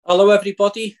Hello,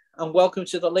 everybody, and welcome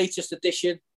to the latest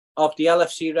edition of the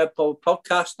LFC Red Bull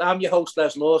podcast. I'm your host,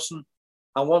 Les Lawson,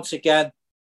 and once again,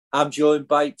 I'm joined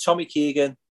by Tommy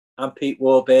Keegan and Pete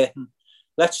Warburton.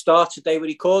 Let's start today. We're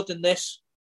recording this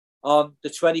on the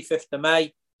 25th of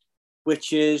May,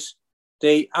 which is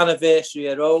the anniversary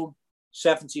of Rome,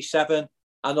 77,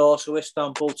 and also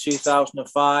Istanbul,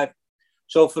 2005.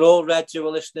 So for all Reds who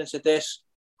are listening to this,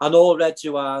 and all Reds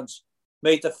who aren't,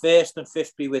 may the first and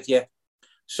fifth be with you.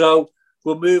 So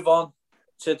we'll move on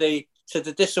to the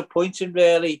disappointing,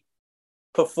 really,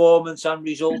 performance and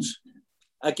results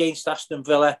against Aston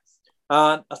Villa.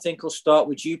 And I think I'll start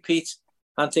with you, Pete,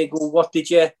 and think, well, what did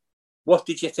you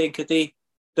think of the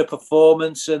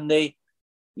performance and the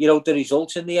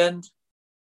results in the end?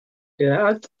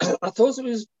 Yeah, I thought it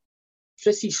was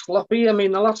pretty sloppy. I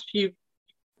mean, the last few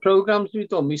programmes we've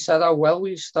done, we said how well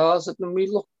we started, and we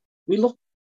look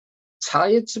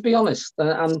tired, to be honest.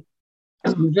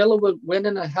 And Villa were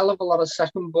winning a hell of a lot of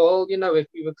second ball. If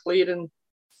we were clearing,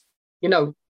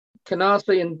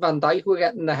 Canate and Van Dijk were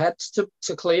getting the heads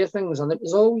to clear things, and it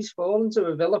was always falling to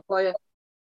a Villa player.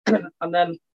 And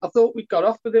then I thought we got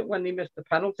off with it when they missed the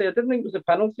penalty. I didn't think it was a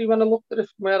penalty when I looked at it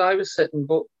from where I was sitting,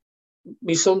 but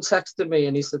my son texted me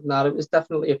and he said, no, it was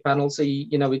definitely a penalty.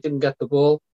 We didn't get the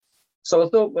ball. So I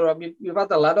thought, we've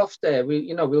had a let off there.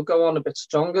 We'll go on a bit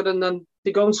stronger, and then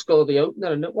they go and score the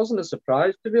opener, and it wasn't a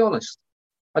surprise, to be honest.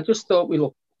 I just thought we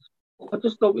looked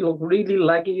really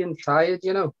leggy and tired,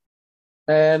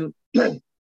 The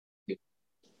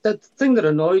thing that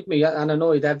annoyed me and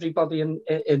annoyed everybody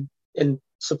in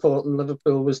supporting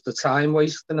Liverpool was the time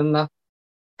wasting and that,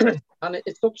 and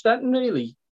it's upsetting,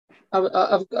 really.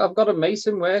 I've got a mate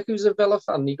in work who's a Villa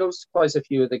fan. He goes to quite a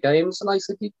few of the games, and I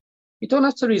said, you don't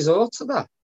have to resort to that.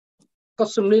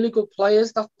 Got some really good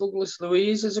players. That Douglas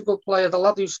Luiz is a good player. The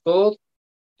lad who scored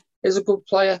is a good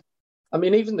player. I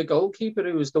mean, even the goalkeeper,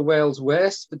 who was the world's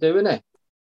worst for doing it,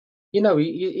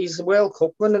 he's a World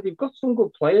Cup winner. They've got some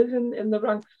good players in the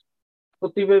ranks,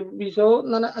 but they were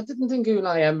resorting, and I didn't think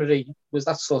Unai Emery was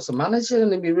that sort of manager, and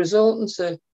they'd be resorting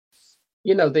to,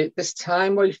 this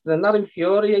time wasting, and that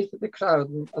infuriated the crowd.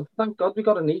 And thank God we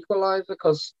got an equaliser,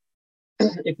 because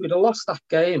if we'd have lost that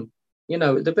game,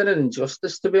 it'd have been an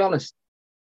injustice, to be honest.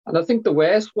 And I think the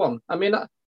worst one, I mean,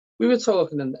 we were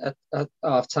talking at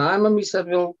half time, and we said,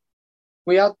 well,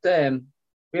 we had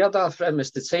our friend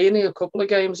Mr. Tierney a couple of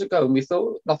games ago, and we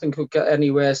thought nothing could get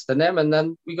any worse than him. And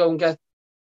then we go and get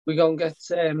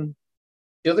the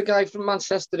other guy from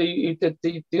Manchester who did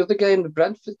the other game, the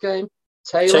Brentford game,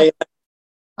 Taylor.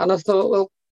 And I thought,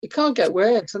 well, it can't get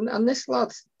worse. And this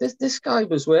lad, this guy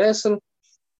was worse. And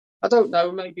I don't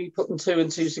know, maybe putting two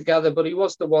and two together, but he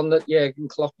was the one that Jurgen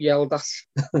Klopp yelled at.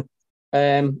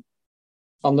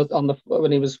 On the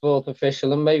when he was fourth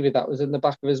official, and maybe that was in the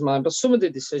back of his mind. But some of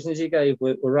the decisions he gave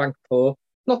were ranked poor,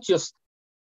 not just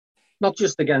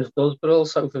against us, but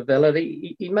also for Villa.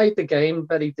 He made the game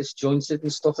very disjointed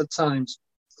and stuff at times.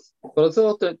 But I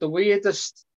thought that the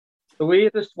weirdest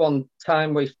one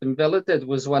time wasting Villa did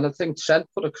was when I think Trent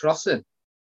put a cross in.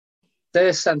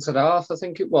 Their centre half, I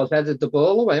think it was, headed the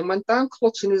ball away and went down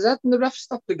clutching his head, and the ref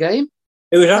stopped the game.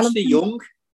 It was Ashley Young.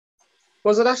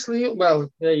 Was it Ashley Young? Well,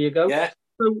 there you go. Yeah.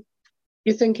 So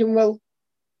you're thinking, well,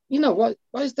 why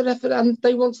is the referee? And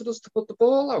they wanted us to put the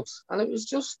ball out, and it was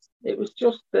just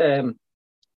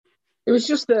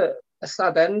a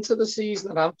sad end to the season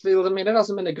at Anfield. I mean, it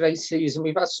hasn't been a great season.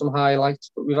 We've had some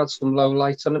highlights, but we've had some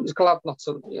lowlights, and I was glad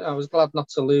not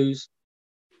to lose.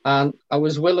 And I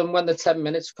was willing, when the 10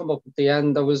 minutes come up at the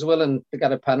end, I was willing to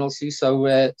get a penalty, so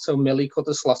Millie could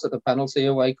have slotted the penalty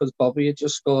away, because Bobby had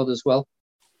just scored as well.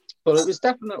 But it was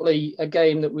definitely a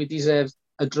game that we deserved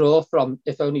a draw from,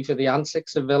 if only for the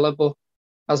antics of Villa. But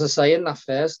as I say, in that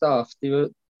first half, they were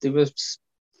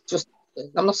just,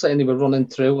 I'm not saying they were running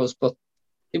through us, but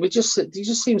they just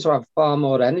seemed to have far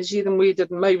more energy than we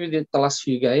did. And maybe the last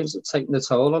few games have taken the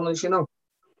toll on us,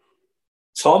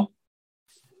 Tom?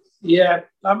 Yeah,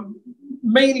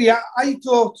 mainly I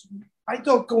thought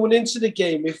going into the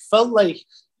game, it felt like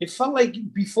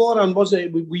beforehand, wasn't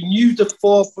it? We knew the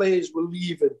four players were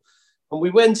leaving, and we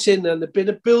went in and a bit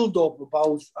of build-up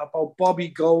about Bobby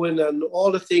going and all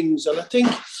the things. And I think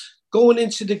going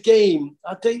into the game,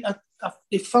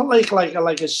 it felt like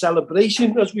a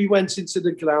celebration as we went into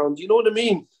the ground. You know what I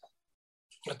mean?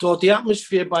 I thought the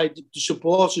atmosphere by the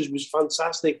supporters was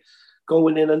fantastic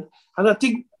going in, and I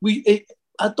think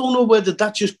I don't know whether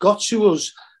that just got to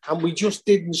us and we just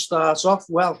didn't start off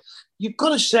well. You've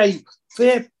got to say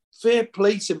fair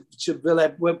play to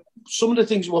Villa. Some of the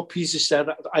things what Peter said,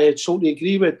 I totally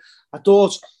agree with. I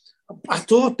thought I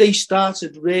thought they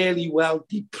started really well.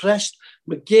 They pressed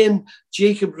McGinn,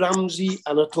 Jacob Ramsey,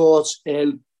 and I thought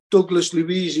Douglas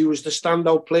Luiz, who was the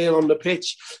standout player on the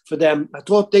pitch for them. I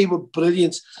thought they were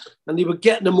brilliant, and they were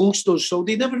getting amongst us. So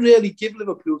they never really give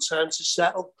Liverpool time to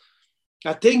settle.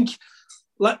 I think,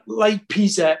 like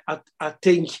Peter,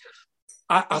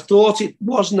 I thought it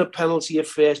wasn't a penalty at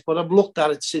first, but I've looked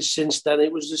at it since then.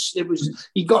 It was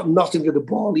he got nothing of the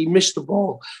ball. He missed the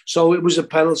ball, so it was a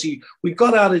penalty. We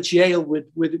got out of jail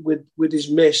with his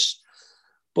miss,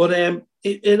 but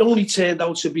it only turned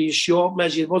out to be a short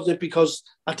measure, wasn't it? Because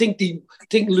I think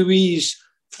Luiz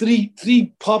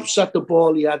three pops at the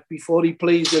ball he had before he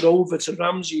plays it over to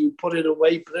Ramsey, who put it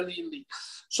away brilliantly.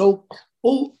 So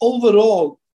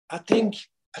overall, I think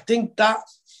that,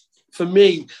 for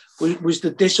me, was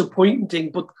the disappointing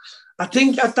thing. But I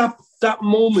think at that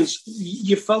moment,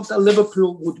 you felt that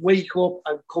Liverpool would wake up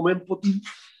and come in, but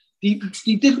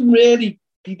he didn't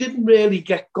really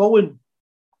get going.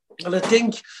 And I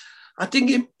think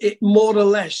it more or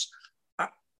less,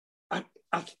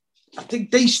 I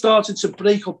think they started to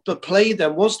break up the play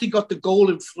then. Once they got the goal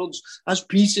in front, as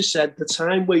Peter said, the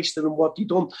time wasted and what they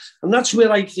done. And that's where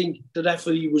I think the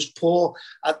referee was poor.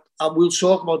 I will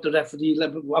talk about the referee.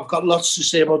 I've got lots to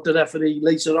say about the referee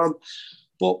later on.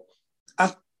 But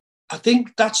I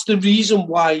think that's the reason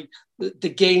why the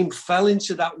game fell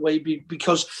into that way,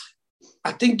 because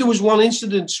I think there was one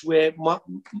incident where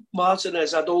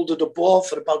Martinez had hold of the ball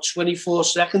for about 24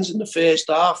 seconds in the first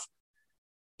half.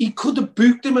 He could have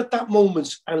booked him at that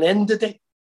moment and ended it.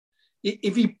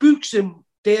 If he books him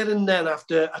there and then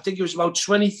after, I think it was about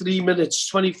 23 minutes,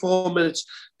 24 minutes,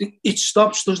 it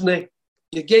stops, doesn't it?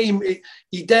 The game,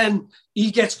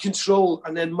 he gets control,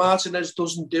 and then Martinez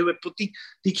doesn't do it, but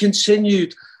he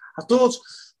continued. I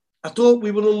thought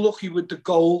we were unlucky with the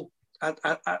goal. I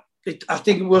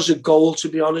think it was a goal, to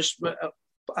be honest.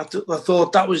 I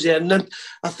thought that was it. And then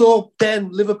I thought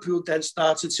Liverpool then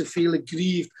started to feel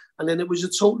aggrieved, and then it was a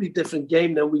totally different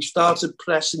game. Then we started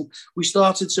pressing, we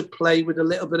started to play with a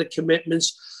little bit of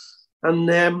commitments, and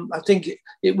I think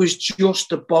it was just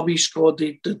that Bobby scored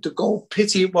the goal.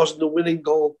 Pity it wasn't a winning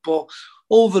goal, but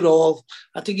overall,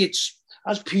 I think it's,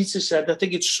 as Peter said, I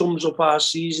think it sums up our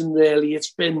season really.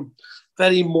 It's been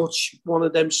very much one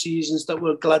of them seasons that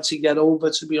we're glad to get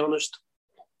over, to be honest.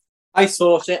 I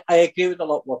agree with a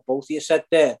lot what both of you said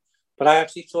there, but I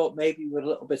actually thought maybe we were a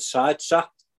little bit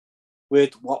sidetracked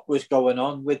with what was going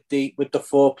on with the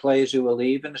four players who were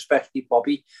leaving, especially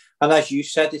Bobby. And as you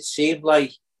said, it seemed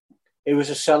like it was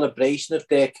a celebration of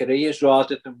their careers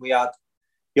rather than we had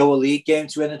a league game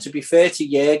to win. And to be fair to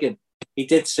Jurgen, he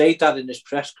did say that in his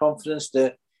press conference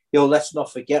that, let's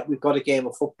not forget we've got a game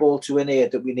of football to win here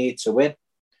that we need to win.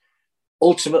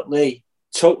 Ultimately,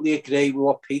 totally agree with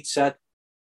what Pete said.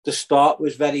 The start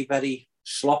was very, very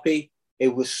sloppy.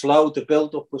 It was slow. The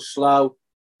build-up was slow.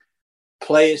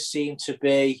 Players seemed to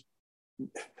be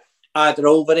either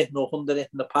over it or under it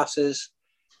in the passes.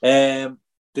 There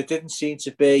didn't seem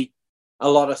to be a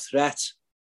lot of threat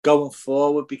going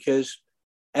forward because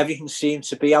everything seemed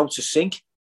to be out of sync,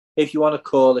 if you want to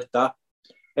call it that.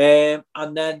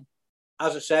 And then,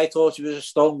 as I say, I thought it was a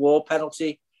stonewall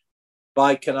penalty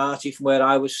by Konate from where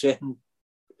I was sitting.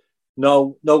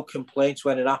 No complaints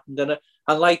when it happened.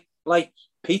 And like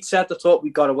Pete said, I thought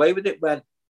we got away with it when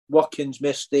Watkins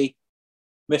missed the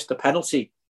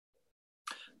penalty.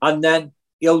 And then,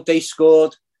 they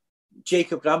scored.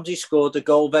 Jacob Ramsey scored a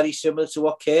goal very similar to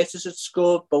what Curtis had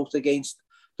scored, both against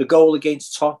the goal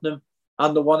against Tottenham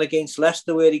and the one against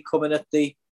Leicester, where he come in at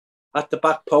the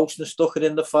back post and stuck it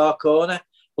in the far corner.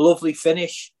 A lovely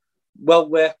finish, well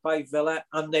worked by Villa,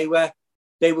 and they were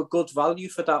good value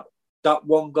for that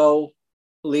one goal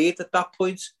lead at that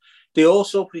point. They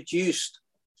also produced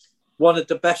one of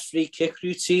the best free kick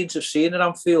routines I've seen at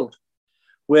Anfield,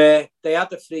 where they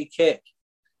had a free kick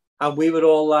and we were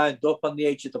all lined up on the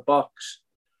edge of the box,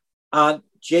 and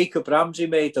Jacob Ramsey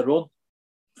made a run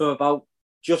from about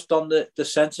just on the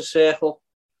centre circle,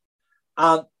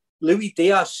 and Luis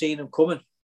Diaz seen him coming,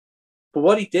 but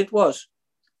what he did was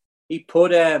he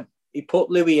put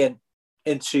Luis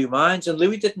in two minds, and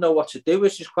Luis didn't know what to do,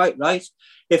 which is quite right.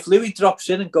 If Luis drops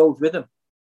in and goes with him,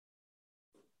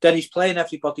 then he's playing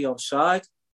everybody on side.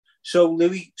 So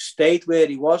Luis stayed where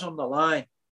he was on the line.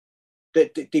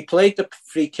 They played the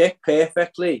free kick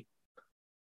perfectly.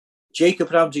 Jacob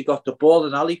Ramsey got the ball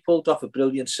and Ali pulled off a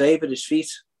brilliant save at his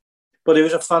feet. But it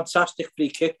was a fantastic free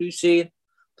kick routine.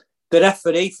 The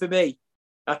referee, for me,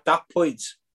 at that point,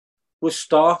 was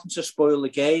starting to spoil the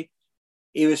game.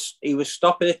 He was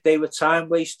stopping it. They were time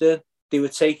wasting. They were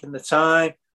taking the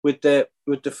time with the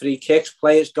free kicks,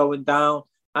 players going down,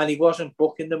 and he wasn't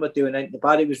booking them or doing anything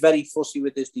about it. He was very fussy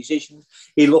with his decisions.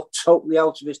 He looked totally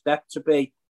out of his depth to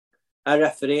be a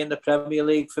referee in the Premier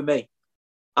League for me.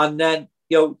 And then,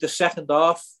 the second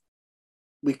half,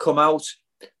 we come out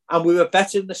and we were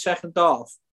better in the second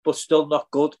half, but still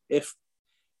not good, if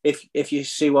you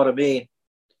see what I mean.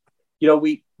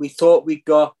 We thought we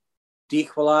got the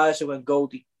equaliser when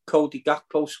Cody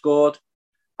Gakpo scored,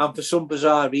 and for some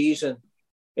bizarre reason,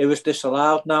 it was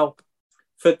disallowed. Now,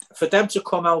 for them to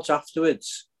come out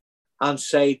afterwards and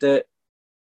say that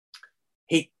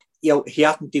he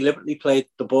hadn't deliberately played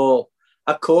the ball.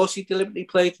 Of course, he deliberately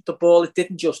played the ball. It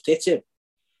didn't just hit him.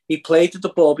 He played the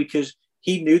ball because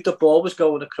he knew the ball was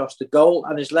going across the goal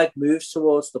and his leg moves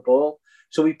towards the ball.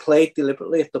 So he played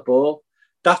deliberately at the ball.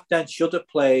 That then should have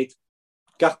played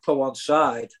Gakpo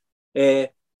onside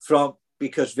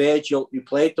because Virgil, who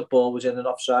played the ball, was in an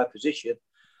offside position.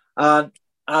 And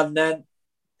then,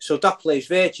 so that plays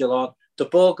Virgil on, the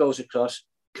ball goes across,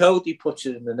 Cody puts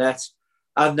it in the net,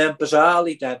 and then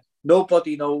bizarrely then,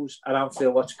 nobody knows at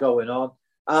Anfield what's going on.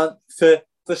 And for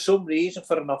some reason,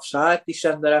 for an offside, they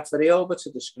send the referee over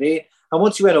to the screen. And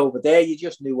once you went over there, you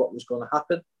just knew what was going to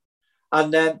happen.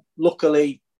 And then,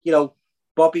 luckily,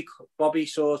 Bobby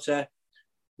sort of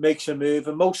makes a move.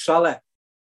 And Mo Salah,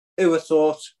 who I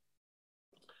thought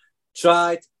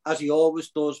tried, as he always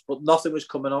does, but nothing was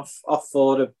coming off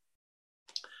for him,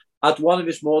 had one of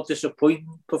his more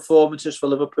disappointing performances for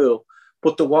Liverpool.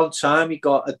 But the one time he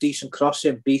got a decent cross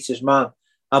in, beat his man,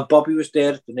 and Bobby was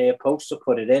there at the near post to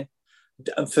put it in.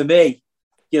 And for me,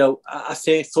 I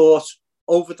thought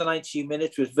over the 19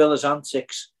 minutes with Villa's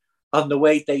antics and the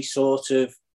way they sort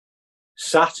of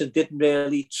sat and didn't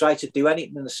really try to do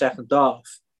anything in the second half,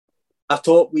 I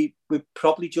thought we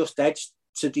probably just edged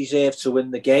to deserve to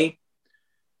win the game.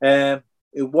 It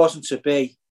wasn't to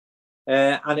be,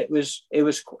 and it was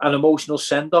an emotional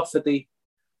send off for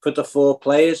the four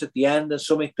players at the end, and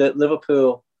something that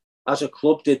Liverpool as a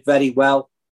club did very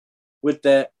well with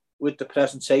the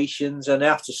presentations. And I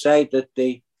have to say that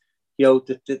the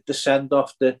send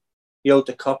off that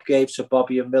the Kop gave to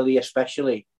Bobby and Millie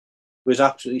especially was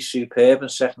absolutely superb and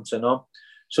second to none.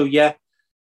 So yeah,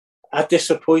 a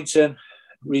disappointing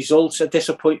result, a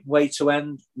disappointing way to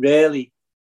end, really,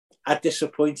 a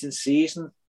disappointing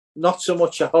season. Not so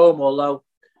much at home, although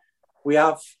we've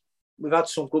had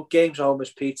some good games at home,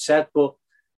 as Pete said, but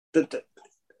the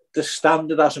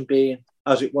standard hasn't been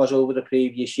as it was over the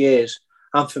previous years.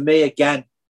 And for me, again,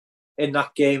 in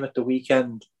that game at the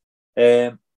weekend,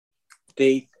 the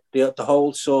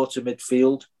whole sort of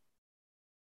midfield,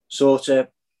 sort of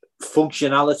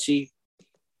functionality,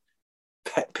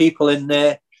 people in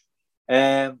there,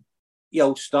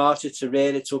 started to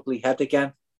rear its ugly head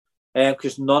again,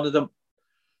 because none of them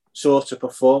sort of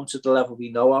performed to the level we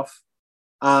know of.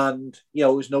 And, it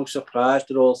was no surprise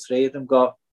that all three of them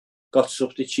got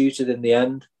substituted in the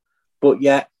end. But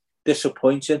yeah,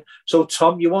 disappointing. So,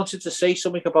 Tom, you wanted to say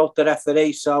something about the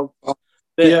referee, so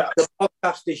the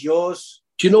podcast is yours.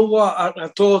 Do you know what?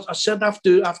 I said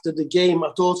after the game,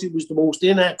 I thought it was the most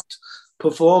inept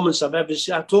performance I've ever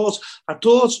seen. I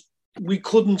thought we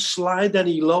couldn't slide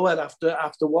any lower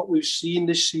after what we've seen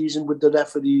this season with the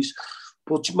referees.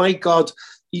 But my God,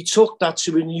 he took that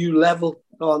to a new level.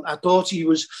 I thought he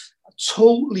was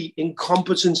totally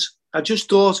incompetent. I just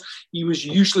thought he was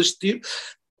useless.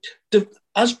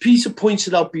 As Peter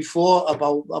pointed out before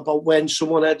about when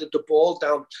someone headed the ball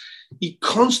down, he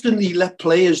constantly let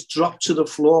players drop to the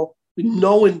floor,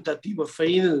 knowing that they were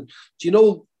failing. Do you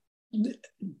know,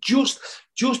 just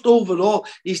overall,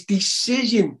 his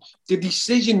decision, the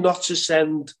decision not to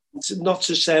send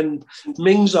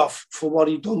Mings off for what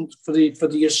he done for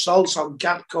the assaults on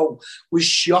Gakpo was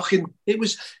shocking. It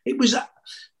was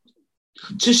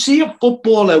to see a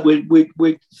footballer with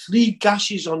 3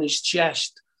 gashes on his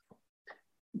chest,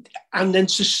 and then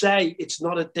to say it's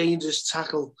not a dangerous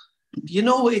tackle.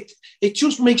 It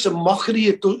just makes a mockery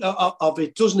of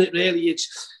it, doesn't it? Really,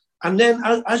 and then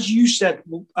as you said,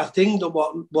 I think that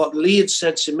what Lee had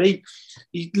said to me,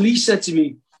 Lee said to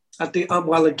me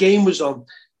while the game was on,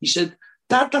 he said,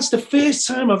 that's the first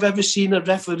time I've ever seen a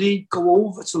referee go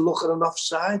over to look at an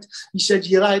offside. He said,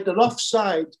 you're either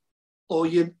offside or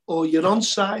you're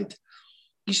onside.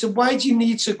 He said, why do you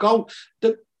need to go?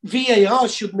 The VAR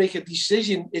should make a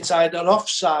decision. It's either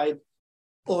offside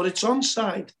or it's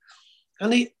onside.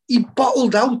 And he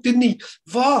bottled out, didn't he?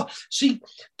 VAR. See,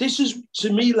 this is,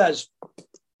 to me, Les,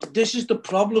 this is the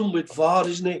problem with VAR,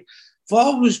 isn't it?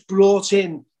 VAR was brought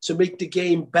in to make the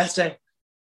game better.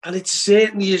 And it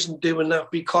certainly isn't doing that,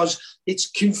 because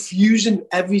it's confusing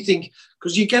everything.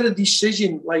 Because you get a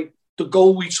decision like the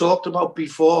goal we talked about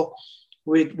before,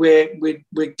 with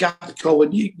Gakpo,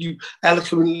 and you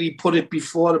eloquently put it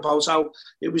before about how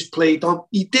it was played on.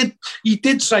 He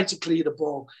did try to clear the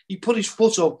ball. He put his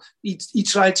foot up. He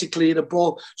tried to clear the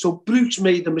ball. So Brooks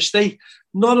made a mistake.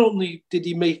 Not only did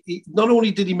he make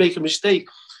a mistake,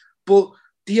 but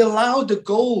they allowed the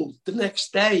goal the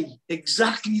next day,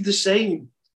 exactly the same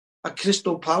at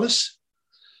Crystal Palace.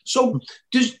 So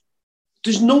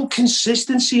there's no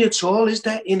consistency at all, is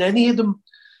there, in any of them?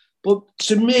 But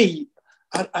to me,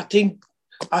 I think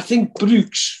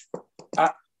Brooks,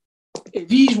 if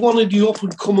he's one of the up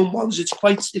and coming ones, it's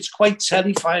quite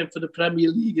terrifying for the Premier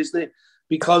League, isn't it?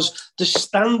 Because the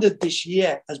standard this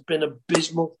year has been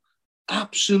abysmal,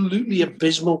 absolutely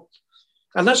abysmal.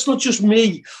 And that's not just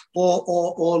me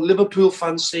or Liverpool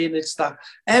fans saying it's that.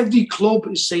 Every club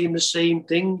is saying the same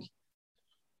thing.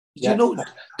 Yeah. You know,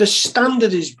 the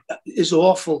standard is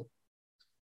awful.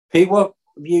 Pete, have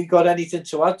you got anything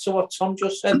to add to what Tom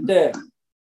just said there?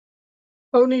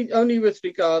 Only with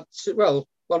regard to, well,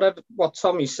 what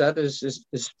Tommy said is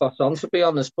spot on, to be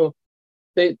honest. But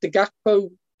the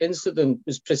Gakpo incident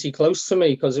was pretty close to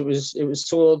me because it was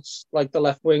towards like the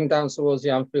left wing down towards the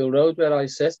Anfield Road where I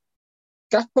sit.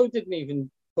 Gakpo didn't even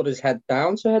put his head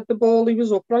down to head the ball. He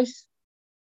was upright.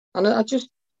 And I just,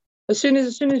 as soon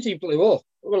as he blew up,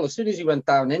 well, as soon as he went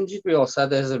down injured, we all said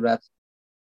there's a red.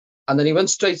 And then he went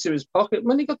straight to his pocket.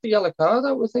 When he got the yellow card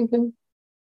out, we're thinking,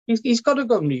 he's got to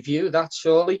go and review that,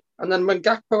 surely. And then when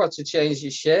Gakpo had to change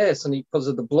his shirt and because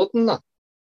of the blood and that,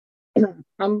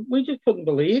 and we just couldn't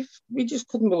believe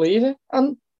it.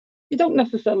 And you don't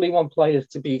necessarily want players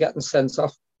to be getting sent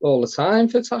off all the time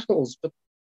for tackles, but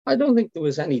I don't think there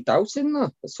was any doubt in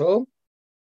that at all.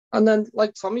 And then,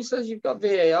 like Tommy says, you've got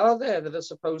VAR there that are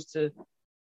supposed to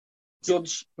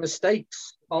judge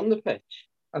mistakes on the pitch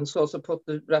and sort of put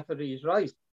the referees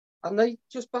right. And they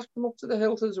just backed them up to the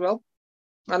hilt as well.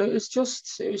 And it was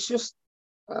just,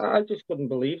 I just couldn't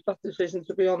believe that decision,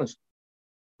 to be honest.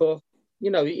 But,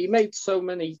 you know, he made so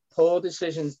many poor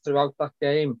decisions throughout that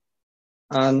game.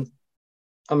 And,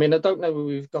 I mean, I don't know who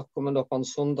we've got coming up on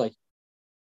Sunday.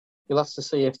 You'll have to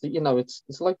see if,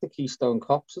 it's like the Keystone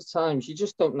Cops at times. You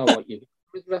just don't know what you do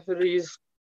with referees.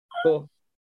 But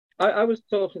I was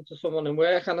talking to someone in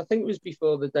work, and I think it was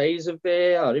before the days of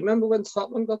VAR. Remember when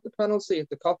Tottenham got the penalty at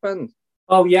the Cop End?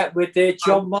 Oh, yeah, with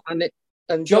John Moss.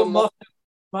 And John Moss,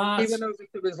 he went over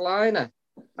to his liner,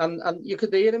 and you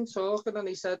could hear him talking, and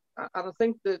he said, and I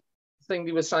think the thing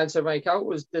he was trying to make out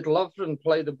was, did Lovren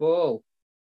play the ball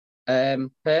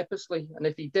purposely? And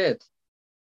if he did,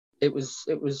 it was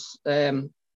it was a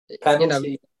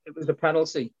penalty.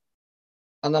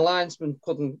 And the linesman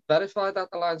couldn't verify that.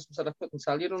 The linesman said, I couldn't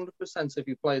tell you 100% if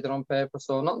you played it on purpose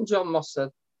or not. And John Moss said,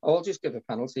 I'll just give a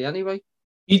penalty anyway.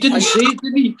 He didn't see it,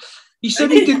 did he? He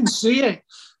said he didn't see it.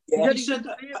 Yeah. He said,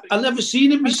 I've never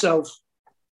seen it myself,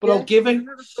 but I'll give it. I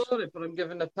never saw it, but I'm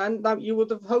giving a pen. Now, you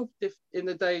would have hoped if in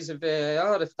the days of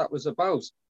VAR, if that was about,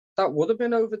 that would have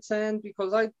been overturned,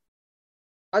 because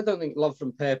I don't think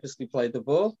Lovren purposely played the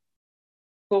ball.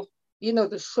 But,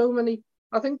 there's so many.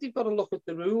 I think they've got to look at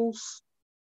the rules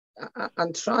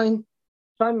and try and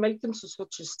make them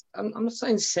such as, I'm not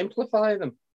saying simplify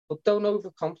them, but don't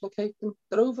overcomplicate them.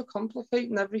 They're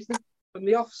overcomplicating everything, from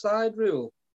the offside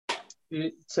rule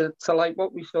to like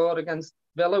what we saw against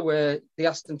Villa, where they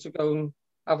asked them to go and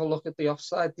have a look at the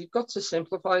offside. They've got to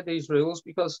simplify these rules,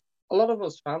 because a lot of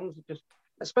us fans, just,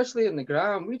 especially in the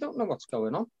ground, we don't know what's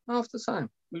going on half the time.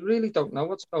 We really don't know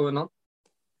what's going on.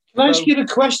 Can I ask you a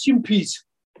question, Pete?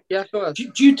 Yeah, go ahead.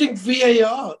 Do you think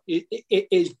VAR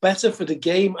is better for the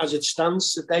game as it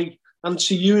stands today? And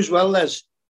to you as well, Les?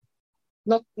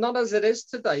 Not as it is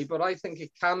today, but I think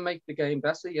it can make the game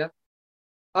better, yeah.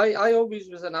 I always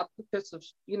was an advocate of,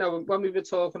 when we were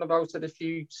talking about it a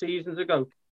few seasons ago,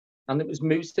 and it was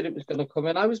mooted it was going to come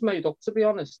in, I was made up, to be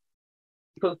honest.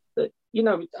 Because,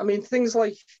 things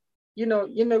like,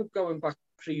 going back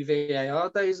pre-VAR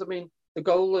days, the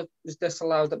goal that was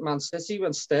disallowed at Man City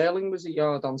when Sterling was a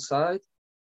yard onside.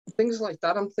 Things like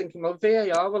that, I'm thinking, well,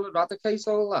 VAR will eradicate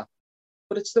all that.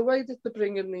 But it's the way that they're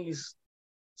bringing these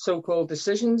so-called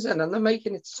decisions in, and they're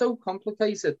making it so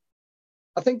complicated.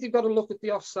 I think they've got to look at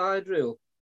the offside rule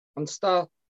and start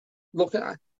looking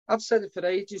at, I've said it for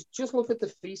ages, just look at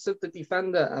the feet of the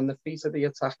defender and the feet of the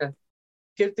attacker.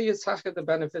 Give the attacker the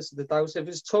benefits of the doubt. If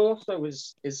his torso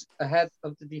is ahead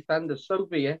of the defender, so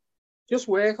be it. Just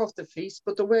work off the feet,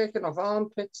 but they're working off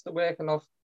armpits, they're working off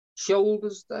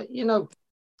shoulders.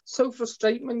 So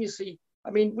frustrating when you see.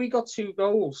 We got 2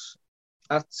 goals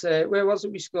at where was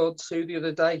it? We scored 2 the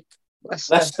other day.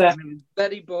 Leicester.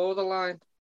 Very borderline,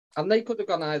 and they could have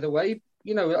gone either way.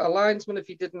 A linesman, if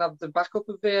he didn't have the backup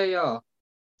of VAR,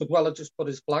 could well have just put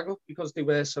his flag up because they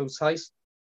were so tight.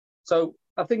 So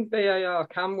I think VAR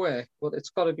can work, but it's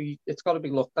got to be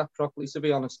looked at properly, to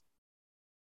be honest.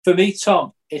 For me,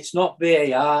 Tom, it's not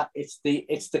VAR. It's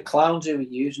the clowns who are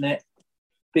using it,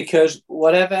 because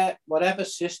whatever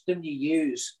system you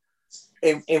use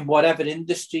in whatever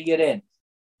industry you're in,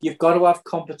 you've got to have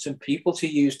competent people to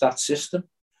use that system.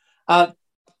 And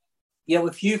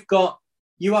if you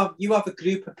have a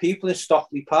group of people in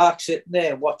Stockley Park sitting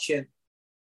there watching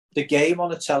the game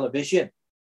on the television,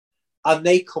 and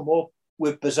they come up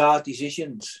with bizarre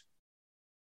decisions,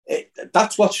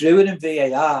 that's what's ruining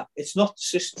VAR. It's not the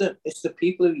system, it's the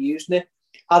people who are using it.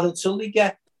 And until they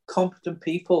get competent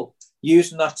people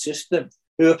using that system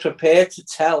who are prepared to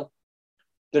tell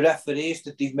the referees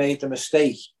that they've made a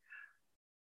mistake,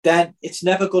 then it's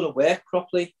never going to work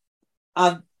properly.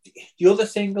 And the other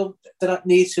thing that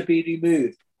needs to be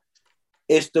removed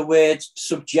is the words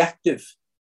subjective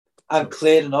and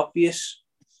clear and obvious,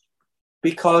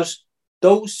 because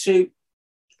those two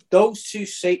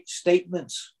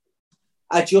statements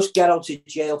are just get out of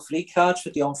jail free cards for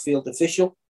the on-field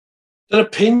official. Their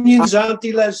opinions, aren't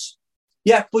they, Les?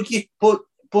 Yeah, but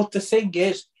the thing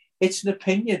is, it's an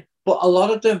opinion. But a lot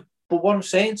of them. But what I'm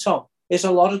saying, Tom, is a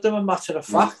lot of them are matter of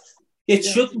fact. It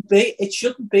shouldn't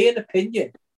be an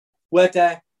opinion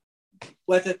whether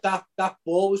that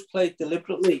ball was played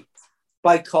deliberately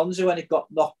by Konza when it got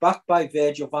knocked back by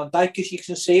Virgil van Dijk, because you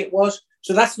can see it was.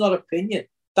 So that's not opinion.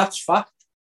 That's fact,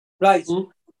 right?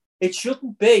 It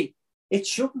shouldn't be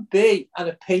an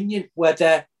opinion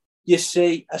whether you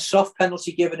see a soft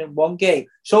penalty given in one game.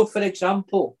 So, for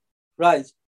example, right,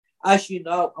 as you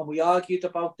know, and we argued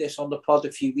about this on the pod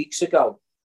a few weeks ago,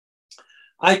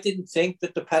 I didn't think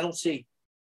that the penalty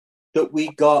that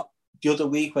we got the other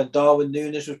week when Darwin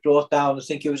Núñez was brought down, I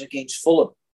think it was against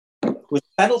Fulham, was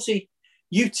a penalty.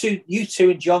 You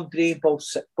two and John Green both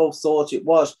thought it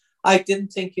was. I didn't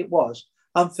think it was.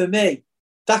 And for me,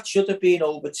 that should have been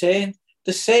overturned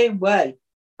the same way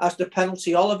as the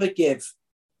penalty Oliver gave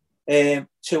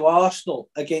to Arsenal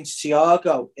against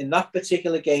Thiago in that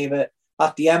particular game at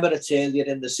the Emirates earlier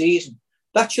in the season.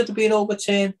 That should have been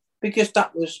overturned because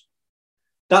that was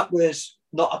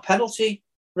not a penalty,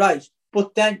 right?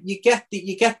 But then you get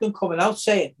them coming out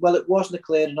saying, well, it wasn't a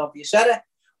clear and obvious error.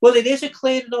 Well, it is a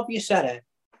clear and obvious error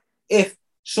if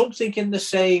something in a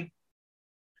same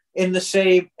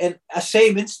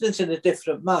instance in a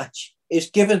different match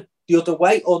is given the other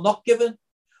way or not given.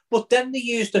 But then they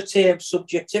use the term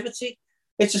subjectivity.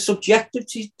 It's a subjective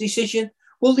decision.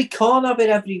 Well, they can't have it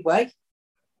every way.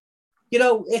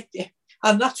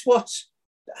 And that's what's...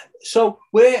 So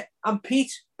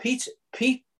Pete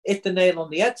hit the nail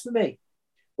on the head for me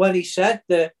when he said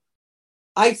that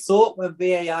I thought when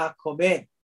VAR come in,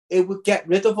 it would get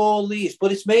rid of all these,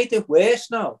 but it's made it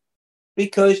worse now,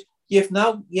 because you're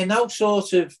now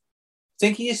sort of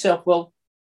thinking to yourself, well,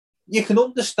 you can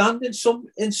understand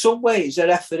in some ways a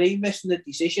referee missing a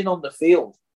decision on the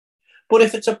field, but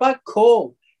if it's a bad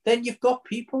call, then you've got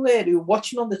people there who are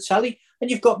watching on the telly, and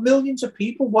you've got millions of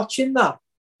people watching a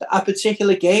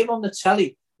particular game on the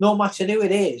telly, no matter who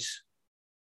it is.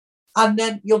 And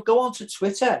then you'll go onto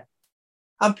Twitter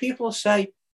and people will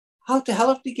say, how the hell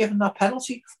have they given that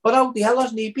penalty? But how the hell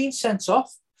hasn't he been sent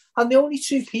off? And the only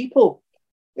two people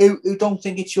who don't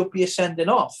think it should be a sending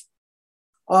off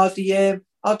are the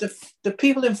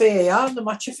people in VAR and the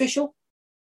match official.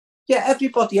 Yeah,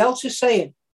 everybody else is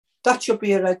saying that should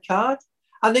be a red card.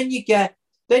 And then you get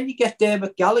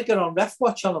Dermot Gallagher on Ref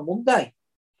Watch on a Monday,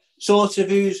 sort of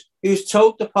who's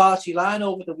told the party line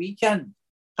over the weekend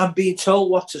and being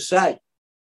told what to say,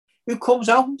 who comes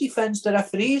out and defends the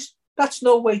referees. That's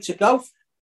no way to go.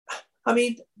 I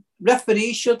mean,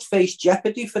 referees should face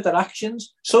jeopardy for their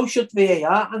actions. So should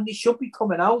VAR, and they should be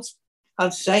coming out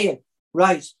and saying,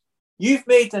 right, you've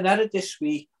made an error this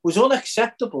week, was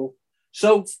unacceptable.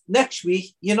 So next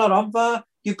week, you're not on VAR.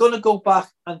 You're going to go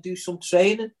back and do some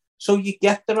training so you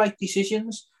get the right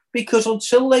decisions. Because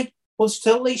until they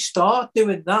start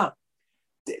doing that,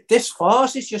 this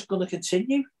farce is just going to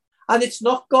continue. And it's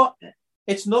not got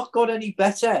any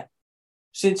better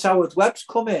since Howard Webb's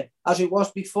come in, as it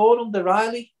was before under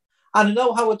Riley. And I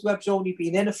know Howard Webb's only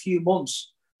been in a few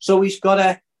months, so he's got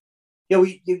to,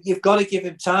 you've got to give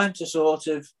him time to sort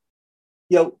of,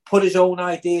 put his own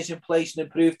ideas in place and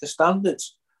improve the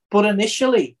standards. But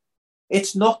initially,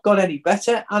 it's not got any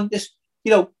better. And this,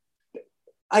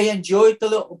 I enjoyed the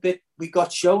little bit we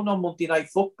got shown on Monday Night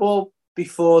Football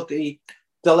before the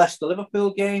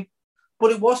Leicester-Liverpool game,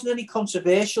 but it wasn't any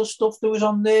controversial stuff that was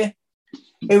on there.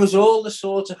 It was all the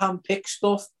sort of hand-picked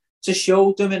stuff to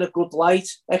show them in a good light,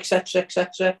 etc.,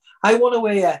 etc. I want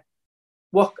to hear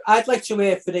what I'd like to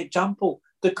hear, for example,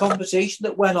 the conversation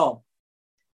that went on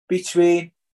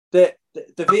between the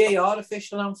VAR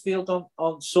official on Anfield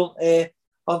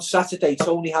on Saturday,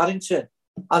 Tony Harrington,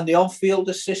 and the on-field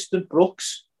assistant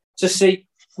Brooks, to see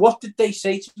what did they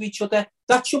say to each other.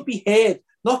 That should be heard,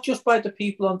 not just by the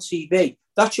people on TV.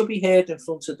 That should be heard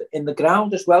in the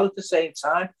ground as well at the same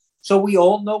time, so we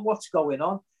all know what's going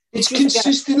on. It's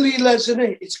consistently, isn't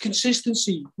it? It's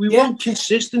consistency. We want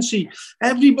consistency.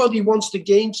 Everybody wants the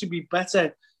game to be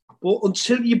better, but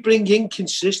until you bring in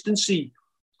consistency,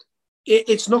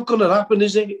 it's not going to happen,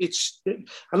 is it?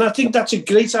 And I think that's a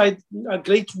great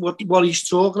what he's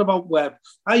talking about, Webb.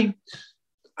 I'm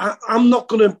not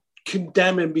going to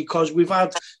condemn him, because we've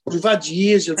had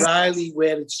years of Riley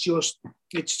where it's just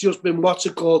been what's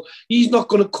it called. He's not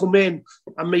going to come in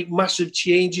and make massive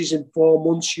changes in 4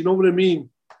 months. You know what I mean?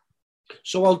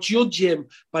 So I'll judge him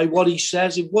by what he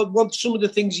says. What some of the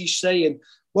things he's saying.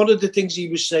 One of the things he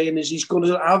was saying is he's going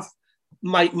to have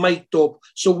mic'd up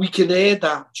so we can hear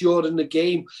that during the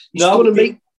game. They're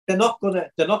not going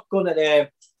to.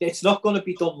 It's not going to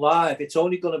be done live. It's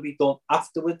only going to be done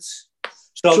afterwards.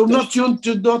 So not done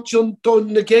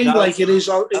in the game like it is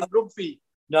in rugby.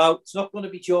 No, it's not going to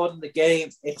be during the game.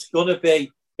 It's going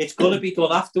to be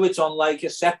done afterwards on like a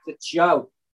separate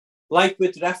show, like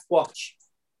with Ref Watch.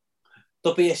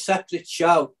 There'll be a separate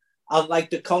show, and like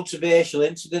the controversial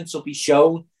incidents will be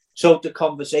shown, so the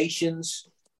conversations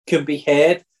can be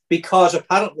heard. Because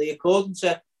apparently, according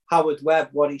to Howard Webb,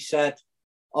 what he said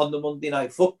on the Monday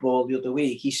Night Football the other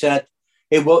week, he said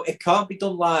it can't be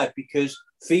done live because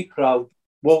FIPRO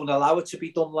won't allow it to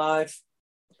be done live.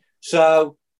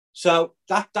 So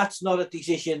that's not a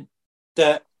decision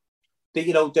that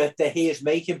he is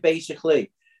making,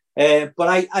 basically. But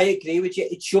I agree with you.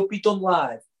 It should be done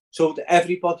live, so that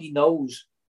everybody knows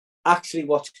actually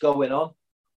what's going on.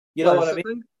 You know what I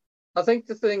mean? I think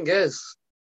the thing is,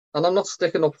 and I'm not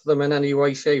sticking up for them in any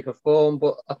way, shape or form,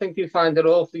 but I think you find it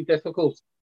awfully difficult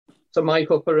to mic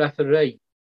up a referee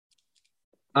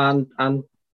and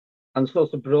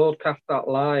sort of broadcast that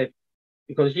live,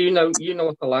 because you know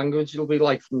what the language will be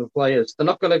like from the players. They're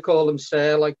not going to call them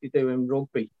sir like they do in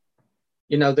rugby.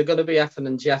 They're going to be effing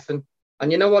and jeffing. And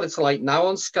you know what it's like now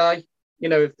on Sky?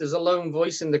 If there's a lone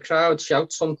voice in the crowd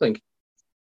shout something,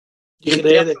 you can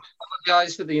hear it.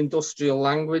 Apologise for the industrial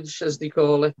language, as they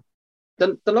call it.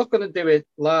 They're not going to do it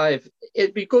live.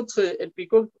 It'd be good to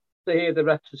hear the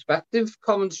retrospective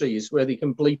commentaries where they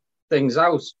can bleep things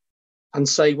out and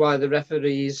say why the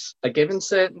referees are given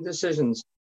certain decisions.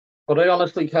 But I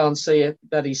honestly can't see it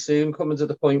very soon coming to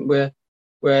the point where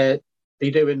they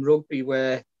do in rugby,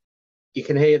 where you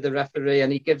can hear the referee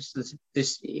and he gives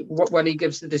when he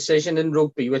gives the decision in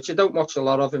rugby, which I don't watch a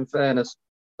lot of, in fairness,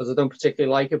 because I don't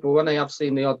particularly like it. But when I have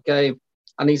seen the odd game,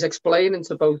 and he's explaining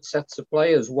to both sets of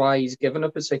players why he's given a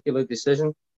particular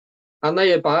decision, and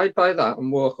they abide by that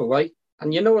and walk away.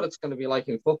 And you know what it's going to be like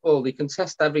in football. They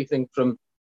contest everything from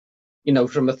a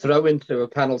throw-in to a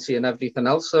penalty and everything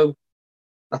else. So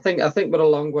I think we're a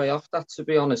long way off that, to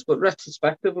be honest. But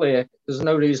retrospectively, there's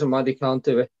no reason why they can't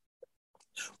do it.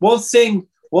 One thing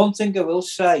I will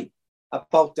say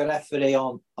about the referee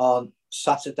on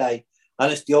Saturday,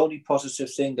 and it's the only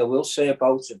positive thing I will say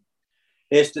about him,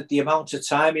 is that the amount of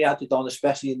time he added on,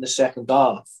 especially in the second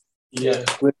half,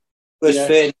 was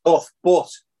fair enough. But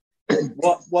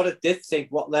what I did think,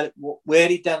 where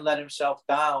he then let himself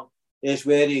down, is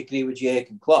where he agreed with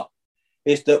Jurgen Klopp,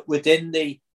 is that within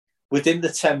the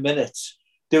 10 minutes,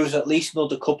 there was at least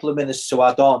another couple of minutes to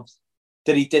add on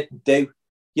that he didn't do.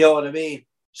 You know what I mean?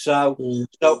 So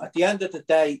at the end of the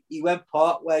day, he went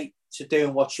part way to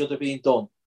doing what should have been done,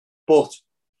 but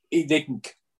he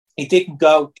didn't. He didn't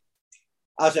go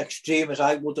as extreme as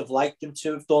I would have liked him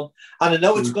to have done. And I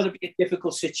know it's going to be a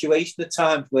difficult situation at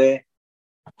times, where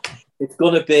it's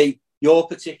going to be your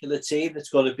particular team that's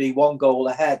going to be one goal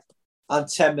ahead, and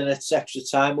 10 minutes extra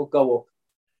time will go up.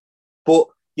 But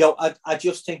I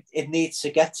just think it needs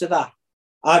to get to that.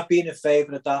 I've been in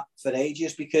favour of that for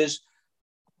ages, because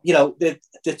the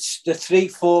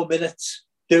 3-4 minutes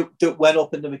that went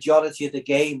up in the majority of the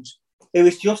games, it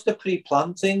was just a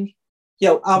pre-planned thing.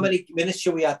 How many minutes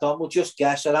should we add on? We'll just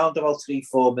guess, around about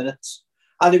 3-4 minutes.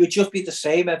 And it would just be the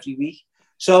same every week.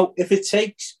 So if it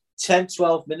takes 10,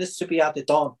 12 minutes to be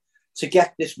added on to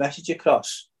get this message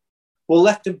across, we'll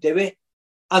let them do it.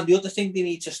 And the other thing they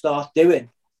need to start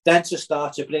doing, then to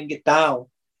start to bring it down,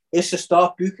 is to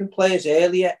start booking players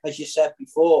earlier, as you said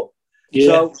before.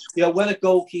 Yeah. So, when a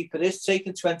goalkeeper is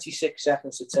taking 26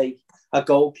 seconds to take a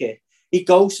goal kick, he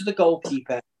goes to the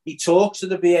goalkeeper, he talks to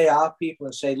the VAR people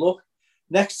and say, look,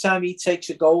 next time he takes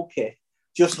a goal kick,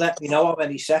 just let me know how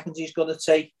many seconds he's going to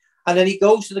take. And then he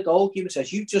goes to the goalkeeper and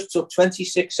says, you just took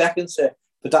 26 seconds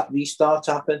for that restart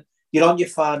to happen. You're on your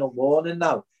final warning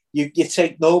now. You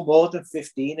take no more than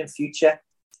 15 in future,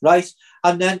 right?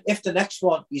 And then if the next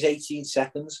one is 18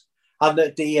 seconds and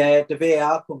the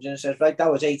VAR comes in and says, right,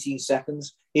 that was 18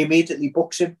 seconds, he immediately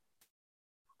books him.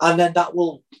 And then that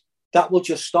will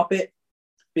just stop it,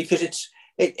 because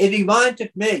it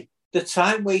reminded me, the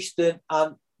time wasting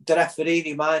and the referee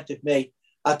reminded me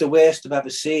at the worst I've ever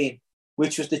seen,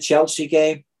 which was the Chelsea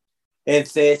game in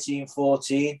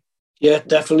 13-14. Yeah,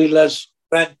 definitely, Les.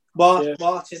 When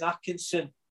Martin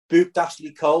Atkinson booked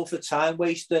Ashley Cole for time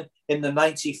wasting in the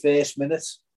 91st minute.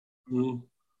 Mm.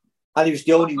 And he was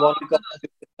the only one who got the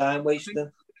time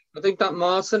wasting. I think that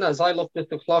Martin, as I looked at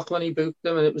the clock when he booked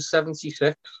him, and it was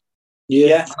 76.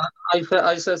 Yeah.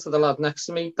 I said to the lad next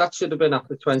to me, that should have been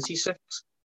after 26.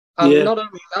 And not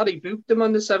only that, he booked him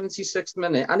on the 76th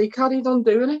minute, and he carried on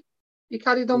doing it. He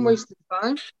carried on wasting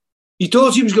time. He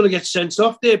thought he was going to get sent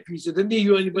off there, Peter, didn't he?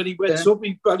 When he went up,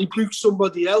 he booked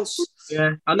somebody else.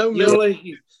 Yeah, I know.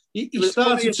 He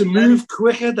started to move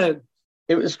quicker then.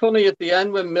 It was funny at the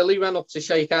end when Millie went up to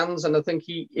shake hands, and I think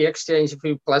he exchanged a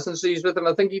few pleasantries with him.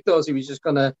 I think he thought he was just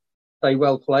going to say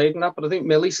well played and that, but I think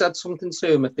Millie said something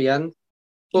to him at the end.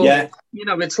 But,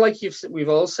 it's like we've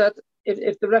all said,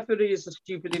 if the referee is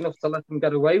stupid enough to let them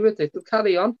get away with it, they'll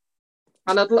carry on.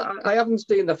 And I haven't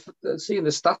seen the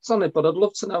stats on it, but I'd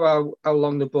love to know how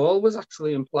long the ball was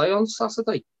actually in play on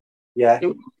Saturday. Yeah. It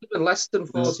was even less than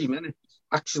 40 minutes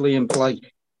actually in play.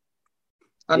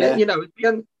 And, at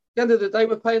the end of the day,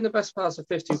 we're paying the best part of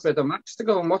 50 quid a match to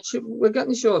go and watch it. We're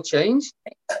getting short-changed.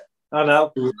 I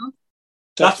know.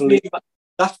 Definitely.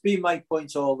 That's been my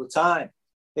point all the time,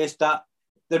 is that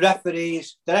the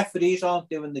referees aren't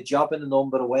doing the job in a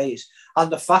number of ways. And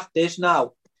the fact is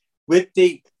now, with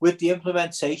the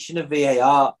implementation of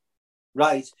VAR,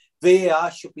 right,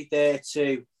 VAR should be there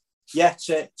to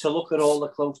look at all the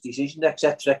close decisions,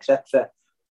 etc.,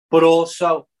 but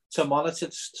also to monitor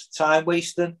time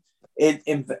wasting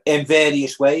in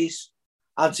various ways,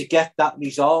 and to get that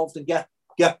resolved and get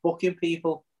booking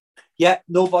people. Yet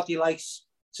nobody likes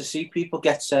to see people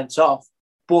get sent off,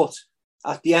 but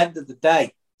at the end of the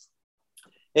day,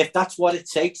 if that's what it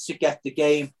takes to get the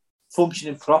game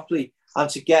functioning properly and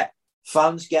to get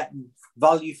fans getting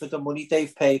value for the money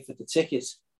they've paid for the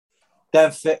tickets,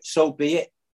 then so be it.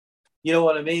 You know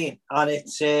what I mean? And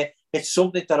it's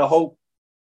something that I hope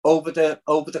over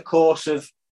the course of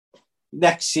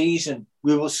next season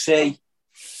we will see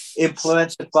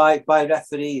implemented by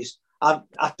referees. And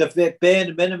at the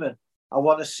bare minimum, I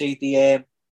want to see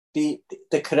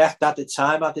the correct added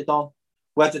time added on,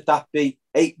 whether that be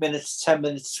 8 minutes, 10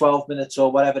 minutes, 12 minutes,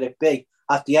 or whatever it be,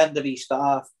 at the end of each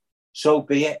half. So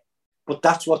be it. But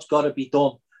that's what's got to be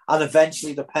done. And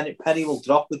eventually the penny will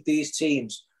drop with these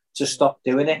teams to stop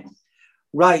doing it.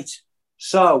 Right.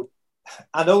 So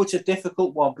I know it's a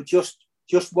difficult one, but just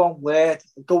one word.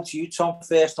 I'll go to you, Tom,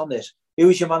 first on this. Who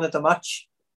was your man of the match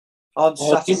on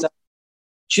Saturday?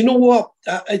 Do you know what?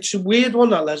 It's a weird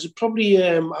one, Les. Probably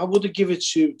I would have given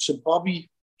it to Bobby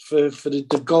for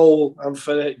the goal and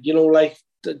for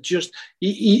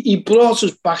he brought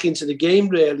us back into the game,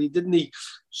 really, didn't he?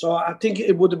 So I think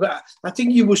it would have been. I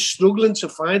think you were struggling to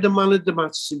find a man of the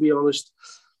match, to be honest,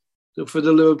 for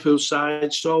the Liverpool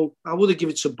side. So I would have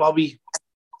given it to Bobby.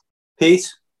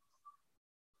 Pete?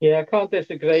 Yeah, I can't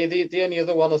disagree. The only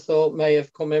other one I thought may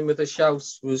have come in with a shout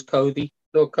was Cody.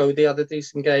 I thought Cody had a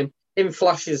decent game. In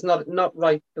flashes, not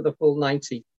right for the full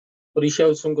 90, but he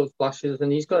showed some good flashes,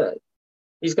 and he's going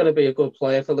to be a good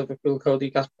player for Liverpool, Cody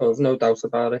Gakpo, no doubt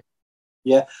about it.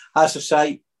 Yeah, as I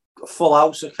say, full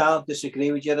house, I can't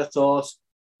disagree with you. I thought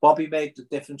Bobby made the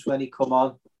difference when he come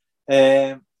on.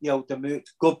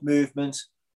 Good movement,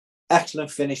 excellent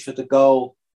finish for the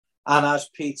goal. And as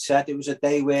Pete said, it was a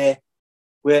day where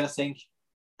I think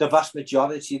the vast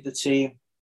majority of the team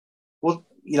were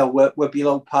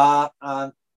below par.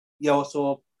 And I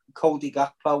thought Cody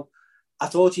Gakpo, I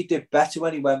thought he did better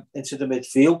when he went into the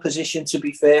midfield position, to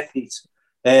be fair, Pete.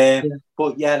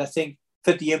 But yeah, I think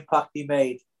for the impact he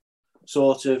made,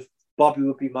 sort of, Bobby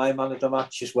would be my man of the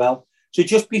match as well. So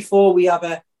just before we have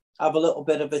a little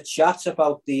bit of a chat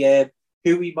about the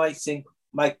who we might think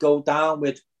might go down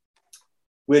with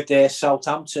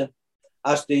Southampton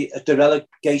as the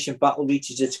relegation battle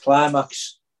reaches its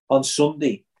climax on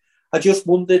Sunday, I just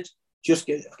wondered, just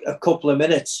a couple of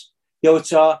minutes.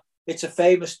 It's a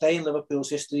famous day in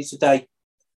Liverpool's history today,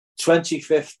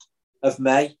 25th of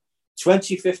May,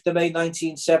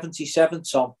 1977,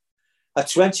 Tom. A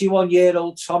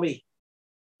 21-year-old Tommy,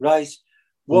 right?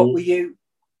 What were you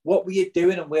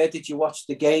doing, and where did you watch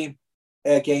the game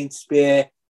against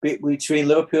between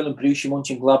Liverpool and Borussia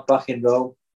Mönchengladbach in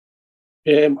Rome?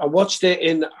 I watched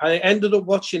it I ended up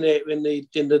watching it in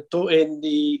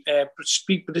the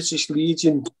Speak British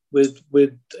Legion with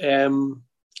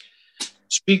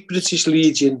Speak British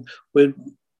Legion with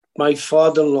my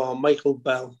father-in-law, Michael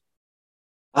Bell.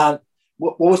 And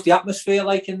what was the atmosphere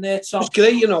like in there, Tom? It was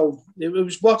great, you know. It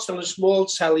was watched on a small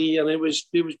telly, and it was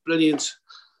brilliant.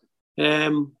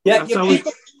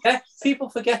 People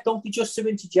forget, don't they, just to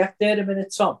interject there a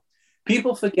minute, Tom?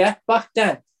 People forget back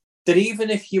then that even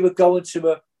if you were going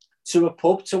to a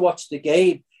pub to watch the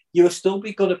game, you were still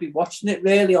going to be watching it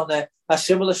really on a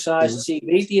similar size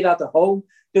TV that you had at home.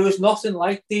 There was nothing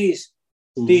like these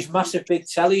massive big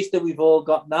tellies that we've all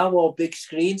got now, or big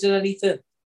screens or anything.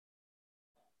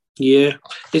 Yeah,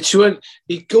 it's when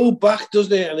you go back,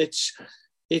 doesn't it? And it's.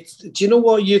 Do you know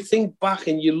what? You think back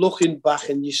and you're looking back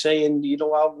and you're saying, you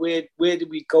know, where did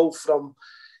we go from?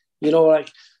 You know,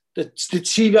 like the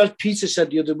TV, as Peter said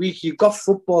the other week, you've got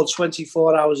football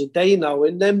 24 hours a day now.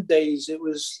 In them days, it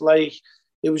was like,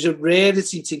 it was a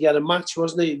rarity to get a match,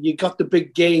 wasn't it? You got the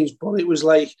big games, but it was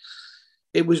like,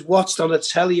 it was watched on a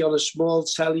telly, on a small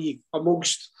telly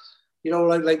amongst, you know,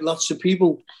 like lots of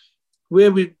people.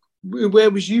 Where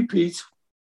was you, Pete?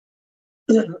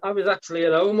 I was actually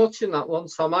at home watching that one,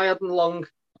 Tom.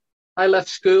 I left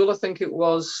school, I think it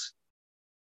was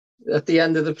at the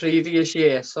end of the previous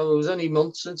year. So it was only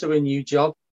months into a new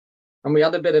job. And we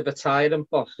had a bit of a tyrant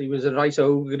boss. He was a right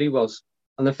ogre, he was.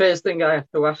 And the first thing I had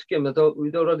to ask him,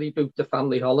 we'd already booked a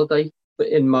family holiday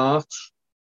in March.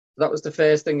 That was the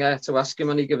first thing I had to ask him,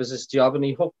 and he gave us his job, and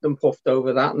he huffed and puffed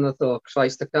over that. And I thought,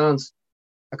 Christ, I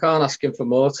can't ask him for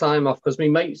more time off, because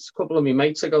a couple of my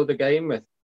mates I go to the game with,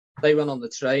 they went on the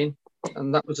train,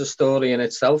 and that was a story in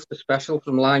itself, the special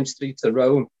from Lime Street to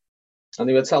Rome. And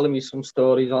they were telling me some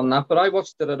stories on that. But I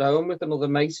watched it at home with another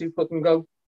mate who couldn't go.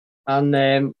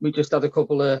 And we just had a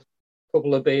couple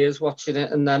of beers watching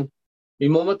it. And then my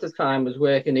mum at the time was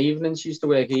working evenings. She used to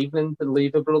work evenings at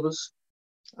Lever Brothers.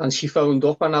 And she phoned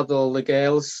up and had all the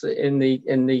girls in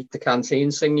the canteen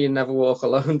singing "You Never Walk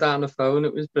Alone" down the phone.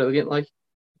 It was brilliant, like.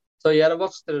 So yeah, I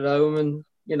watched it at home, and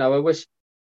you know,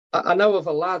 I know of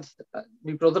a lad,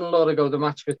 my brother-in-law to go to the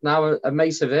match with now, a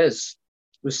mate of his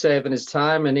was serving his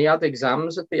time, and he had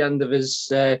exams at the end of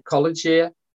his college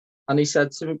year. And he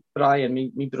said to me, Brian,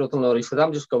 my brother-in-law, he said,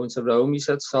 "I'm just going to Rome." He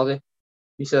said, "Sorry."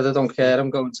 He said, "I don't care, I'm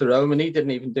going to Rome." And he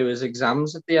didn't even do his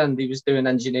exams at the end. He was doing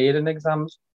engineering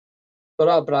exams.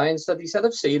 But Brian said,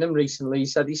 "I've seen him recently." He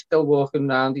said, "He's still walking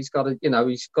around. He's got a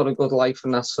good life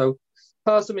and that." So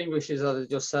part of me wishes that I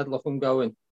just said, "Look, I'm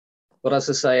going." But as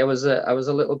I say, I was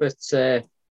a little bit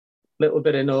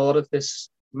in awe of this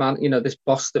man, you know, this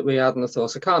boss that we had, and I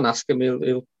thought, I can't ask him;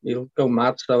 he'll go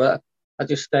mad. So I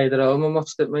just stayed at home and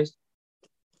watched it, mate.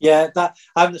 Yeah,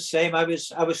 I'm the same. I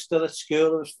was still at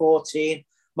school. I was 14.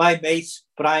 My mate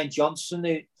Brian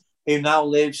Johnson, who now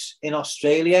lives in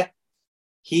Australia,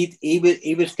 he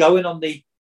was going on the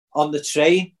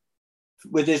train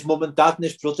with his mum and dad and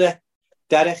his brother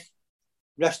Derek,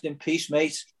 rest in peace,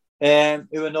 mate.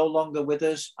 Who are no longer with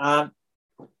us, and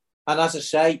as I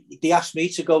say, they asked me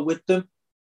to go with them,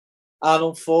 and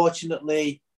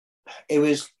unfortunately, it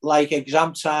was like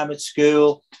exam time at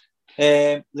school,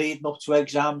 leading up to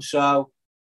exams. So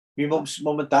my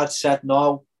mum and dad said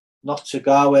no, not to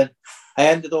go, and I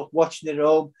ended up watching it at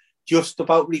home, just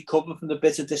about recovering from the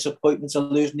bitter disappointment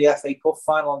of losing the FA Cup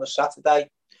final on the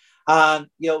Saturday. And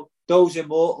you know, those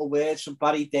immortal words from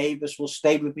Barry Davies will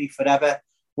stay with me forever.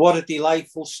 What a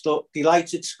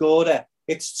delighted scorer!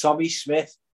 It's Tommy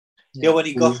Smith. Yeah. You know,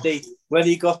 when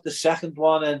he got the second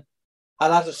one, and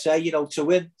as I say, you know, to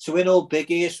win all big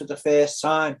ears for the first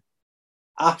time,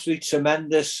 absolutely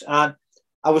tremendous. And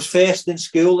I was first in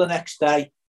school the next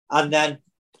day, and then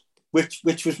which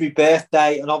was my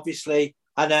birthday, and obviously,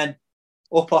 and then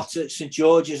up at St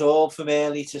George's Hall from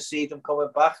early to see them coming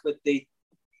back with the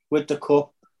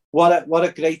cup. What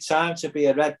a great time to be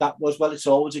a Red that was. Well, it's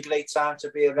always a great time to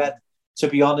be a Red, to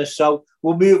be honest. So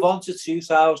we'll move on to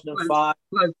 2005.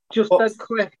 Just dead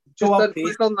quick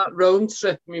on that Rome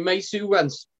trip. My mate who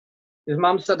went, his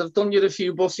mum said, "I've done you a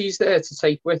few buses there to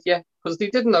take with you," because they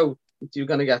didn't know if you were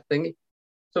going to get thingy.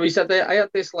 So he said, I had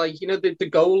this, like, you know, the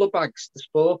goaler bags, the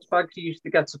sports bags you used to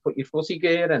get to put your footy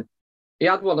gear in. He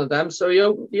had one of them, so he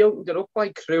opened it up by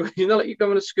crew. You know, like you're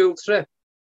going on a school trip.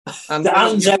 And the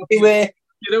hands everywhere.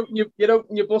 You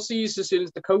open your buses as soon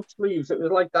as the coach leaves. It was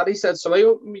like that. He said, so I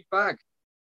opened my bag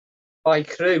by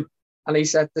crew, and he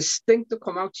said the stink to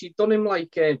come out. She'd done him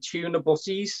like tuna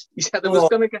buses. He said I was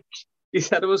going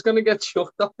to get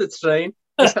chucked off the train.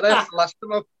 He said I had to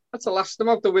lash them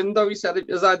out the window. He said it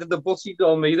was either the buses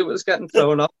or me that was getting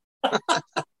thrown off.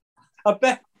 I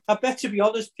bet to be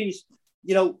honest, Pete,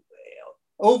 you know,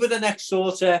 over the next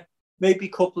sort of maybe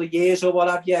couple of years or what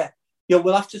have you,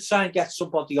 we'll have to try and get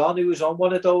somebody on who was on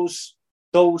one of those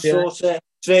sort of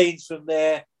trains from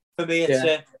there for me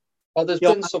to. Well, there's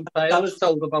been some tales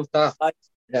told about that.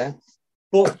 Yeah.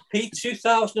 But Pete,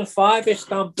 2005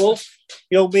 Istanbul,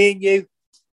 me and you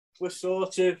were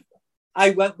sort of.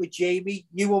 I went with Jamie.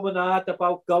 You were hard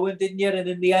about going, didn't you? And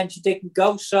in the end, you didn't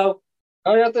go. So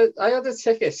I had a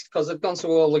ticket because I'd gone to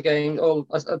all the games.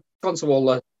 I'd gone to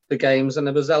all the games, and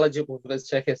I was eligible for the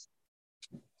ticket.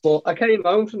 But I came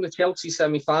home from the Chelsea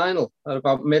semi-final at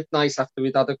about midnight after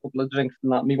we'd had a couple of drinks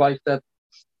and that. My wife said,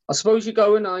 "I suppose you're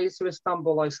going, are you, to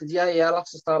Istanbul?" I said, yeah, I'll have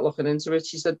to start looking into it.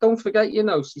 She said, "Don't forget,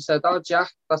 she said, "Oh, Jack,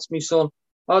 that's my son.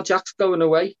 Oh, Jack's going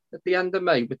away at the end of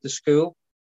May with the school."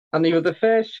 And they were the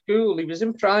first school, he was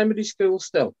in primary school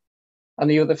still, and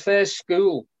they were the first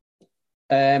school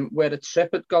where a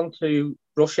trip had gone to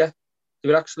Russia. They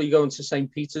were actually going to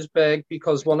St. Petersburg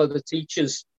because one of the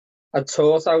teachers had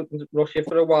taught out in Russia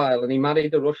for a while, and he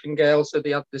married a Russian girl, so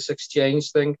they had this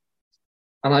exchange thing.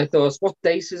 And I thought, what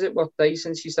date is it? What date?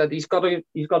 And she said, he's got to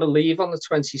leave on the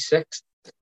 26th.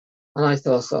 And I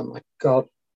thought, oh my God.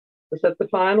 I said, the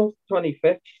final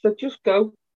 25th. She said, just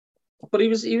go. But he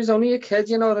was only a kid,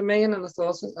 you know what I mean? And I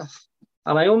thought, oh.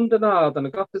 And I ummed and ahed, and I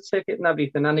got the ticket and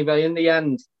everything. Anyway, in the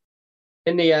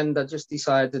end, I just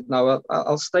decided, no,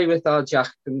 I'll stay with our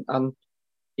Jack and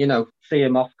see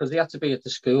him off, because he had to be at the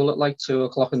school at like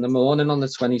 2:00 in the morning on the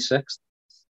 26th.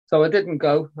 So I didn't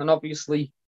go. And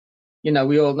obviously,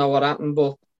 we all know what happened.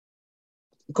 But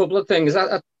a couple of things.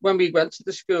 When we went to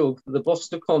the school for the bus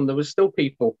to come, there was still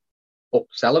people up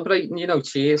celebrating,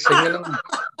 cheers, singing.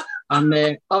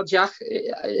 And our Jack,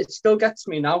 it still gets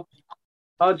me now.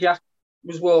 Our Jack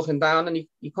was walking down, and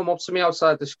he come up to me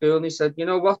outside the school, and he said, "You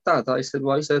know what, Dad?" I said,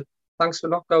 "What?" He said, "Thanks for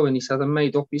not going." He said, "I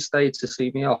made up you stayed to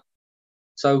see me off."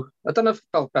 So I don't know if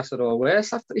it felt better or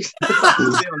worse after he said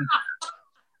that.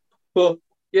 But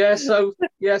so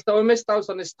I missed out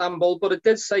on Istanbul, but I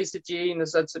did say to Jean, I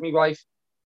said to my wife,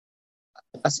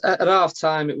 at half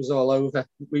time it was all over.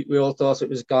 We all thought it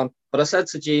was gone. But I said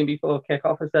to Jean before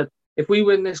kick-off, I said, if we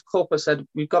win this cup, I said,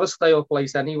 we've got to stay up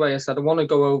late anyway. I said, I want to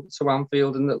go over to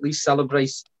Anfield and at least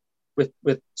celebrate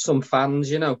with some fans,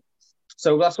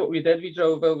 So that's what we did. We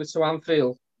drove over to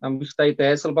Anfield and we stayed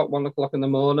there till about 1:00 in the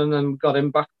morning, and got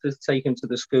him back to take him to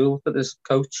the school for this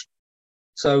coach.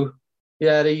 So,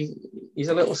 yeah, he's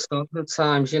a little stuck at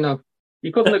times,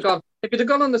 He couldn't have gone. If he'd have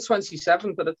gone on the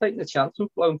 27th, I'd have taken a chance and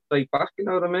flown straight back, you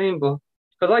know what I mean? But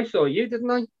because I saw you,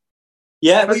 didn't I?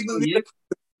 Yeah, you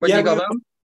got home.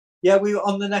 Yeah, we were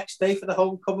on the next day for the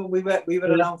homecoming. We were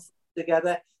around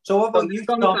together. So what about you?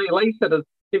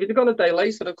 If you'd gone a day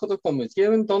later, I could have come with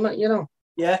you and done it,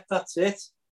 Yeah, that's it.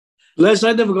 Les,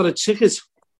 I never got a ticket.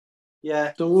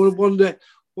 Yeah. So one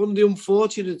of the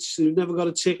unfortunates who never got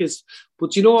a ticket.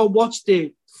 But I watched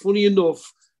it, funny enough,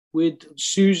 with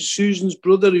Susan's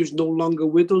brother, who's no longer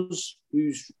with us,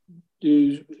 who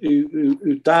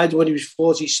died when he was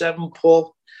 47,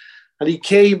 Paul. And he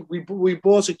came. We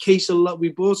bought a case of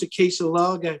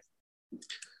lager,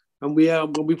 and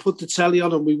we put the telly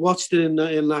on and we watched it in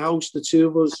the house, the two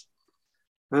of us.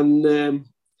 And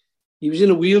he was in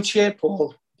a wheelchair,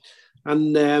 Paul.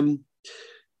 And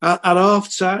at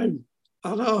half time, I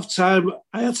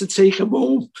had to take him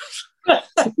home.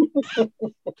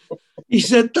 He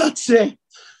said, "That's it." He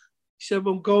said,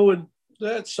 "I'm going."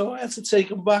 So I had to take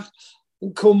him back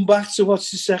and come back to watch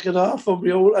the second half on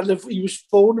my own. And he was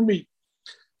phoning me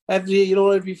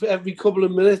every couple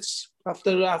of minutes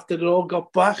after they all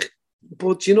got back.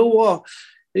 But you know what?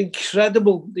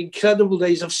 Incredible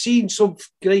days. I've seen some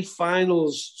great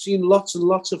finals, seen lots and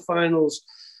lots of finals.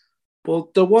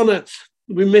 But the one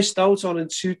we missed out on in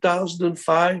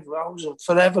 2005, I was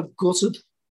forever gutted.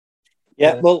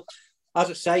 Yeah, well, as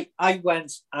I say, I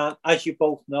went, and as you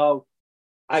both know,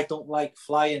 I don't like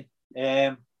flying.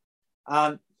 And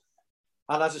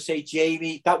as I say,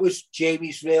 Jamie, that was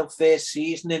Jamie's real first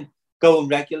season in going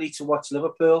regularly to watch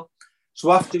Liverpool.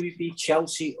 So after we beat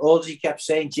Chelsea, all he kept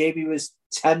saying, Jamie was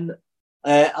 10,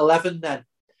 11 then.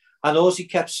 And all he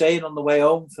kept saying on the way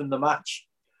home from the match,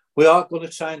 we are going to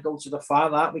try and go to the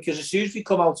final, aren't we? Because as soon as we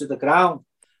come out of the ground,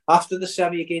 after the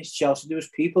semi against Chelsea, there was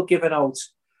people giving out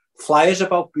flyers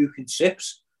about booking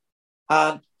trips.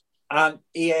 And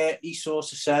he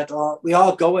sort of said, "Oh, we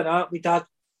are going, aren't we, Dad?"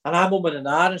 And I'm umming and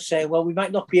ahhing and saying, "Well, we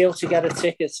might not be able to get a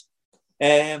ticket.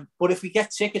 But if we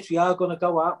get tickets, we are going to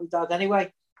go, aren't we, Dad?"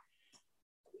 Anyway,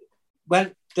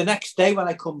 when the next day when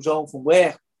I comes home from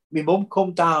work, my mum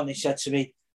come down and said to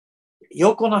me,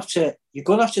 you're going to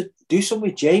have to do something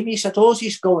with Jamie. He said, "Oh,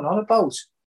 he's going on about."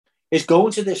 is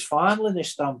going to this final in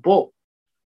Istanbul.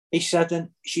 He said, and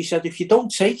she said, if you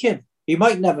don't take him, he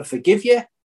might never forgive you.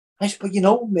 I said, but you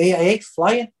know me, I hate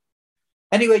flying.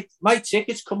 Anyway, my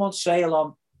tickets come on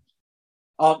sale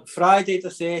on Friday the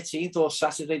 13th or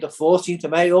Saturday the 14th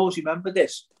of May. I always remember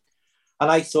this. And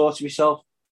I thought to myself,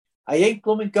 I ain't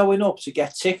blooming going up to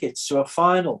get tickets to a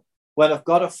final when I've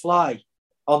got to fly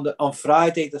on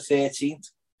Friday the 13th.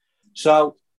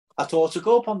 So I thought to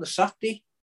go up on the Saturday.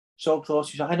 So I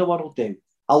thought, I know what I'll do.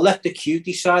 I'll let the queue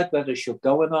decide whether I should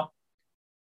go or not.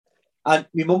 And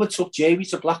my mum took Jamie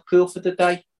to Blackpool for the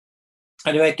day.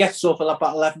 Anyway, gets up at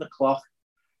about 11 o'clock,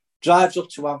 drives up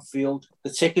to Anfield. The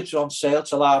tickets are on sale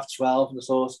till 12:30. And I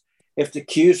thought, if the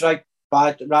queue's right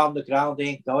around the ground, they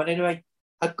ain't going anyway.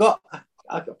 I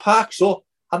parks up,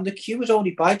 and the queue was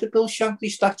only by the Bill Shankly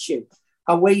statue.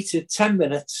 I waited 10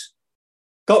 minutes,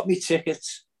 got me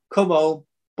tickets, come home,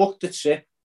 booked the trip,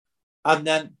 and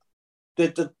then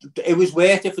it was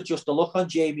worth it for just the look on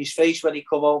Jamie's face when he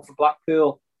come home from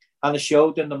Blackpool, and I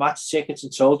showed him the match tickets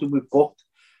and told him we booked.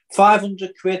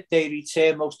 500 quid, they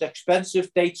return, most expensive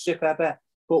day trip ever,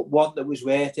 but one that was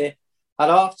worth it. At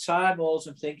half time, all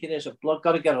I'm thinking is, I've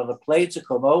got to get on a plane to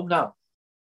come home now.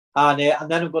 And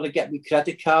then I'm going to get my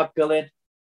credit card bill in.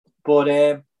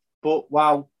 But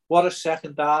wow, what a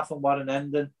second half and what an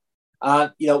ending.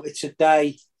 And, you know, it's a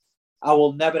day I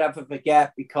will never ever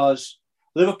forget, because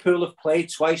Liverpool have played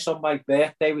twice on my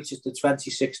birthday, which is the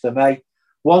 26th of May.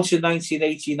 Once in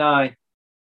 1989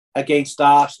 against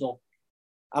Arsenal,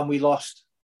 and we lost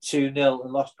 2-0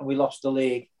 and we lost the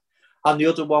league. And the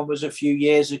other one was a few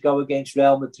years ago against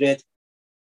Real Madrid,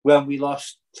 when we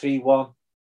lost 3-1.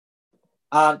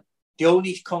 And the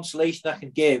only consolation I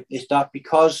can give is that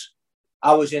because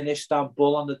I was in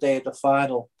Istanbul on the day of the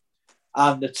final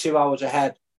and the 2 hours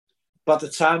ahead, by the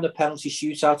time the penalty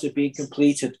shootout had been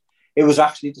completed, it was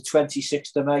actually the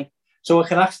 26th of May. So I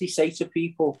can actually say to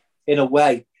people, in a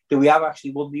way, that we have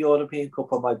actually won the European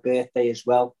Cup on my birthday as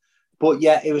well. But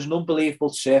yeah, it was an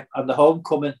unbelievable trip, and the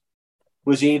homecoming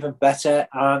was even better.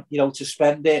 And, you know, to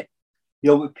spend it,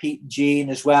 you know, with Pete and Jean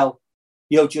as well,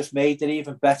 you know, just made it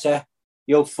even better,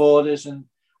 you know, for us. And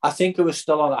I think it was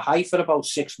still on a high for about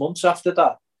 6 months after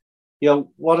that. You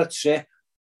know, what a trip.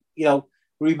 You know,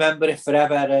 remember it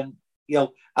forever. And, you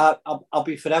know, I'll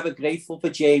be forever grateful for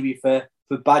Jamie for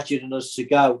badgering us to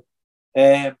go.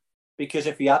 Because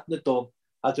if he hadn't have done,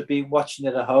 I'd have been watching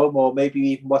it at home, or maybe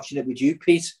even watching it with you,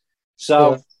 Pete.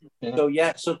 So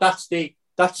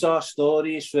that's our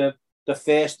stories for the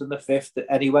 1st and the 5th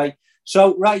anyway.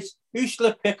 So, right, who shall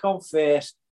I pick on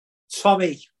first?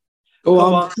 Tommy, go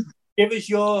on. Give us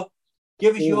your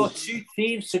 2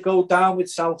 teams to go down with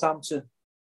Southampton.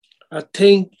 I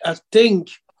think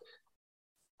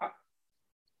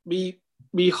me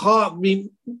heart. I'm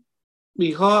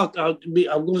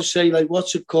going to say, like,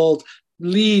 what's it called?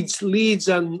 Leeds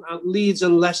and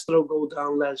Leicester will go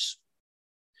down, Les.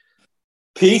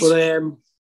 Pete. But,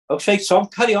 okay, Tom,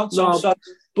 carry on. Tom, no,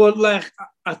 but like,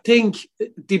 I think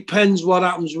it depends what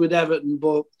happens with Everton.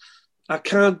 But I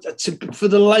can't, for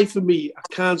the life of me, I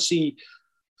can't see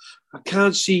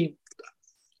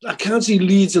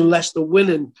Leeds and Leicester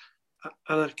winning,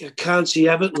 and I can't see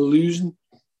Everton losing.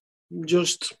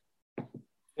 Just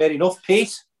fair enough,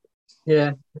 Pete.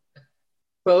 Yeah.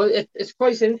 Well, it's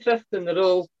quite interesting that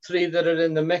all 3 that are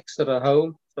in the mix are at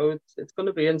home, so it's going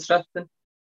to be interesting.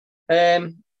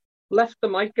 Leicester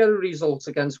might get a result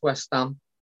against West Ham,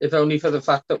 if only for the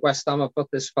fact that West Ham have got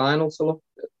this final to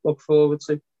look forward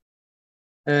to.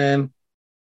 I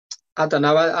don't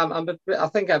know. I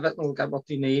think Everton will get what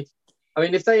they need. I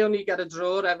mean, if they only get a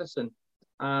draw at Everton,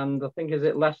 and I think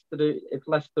if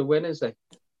Leicester win, is it?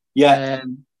 Yeah.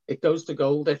 It goes to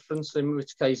goal difference, in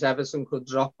which case Everton could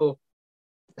drop. But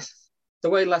the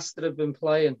way Leicester have been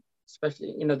playing,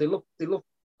 especially, you know, they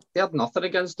had nothing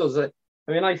against us.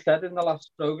 I mean, I said in the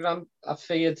last programme, I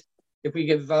feared if we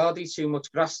give Vardy too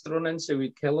much grass to run into,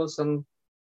 he'd kill us. And,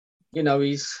 you know,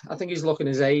 I think he's looking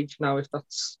his age now, if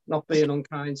that's not being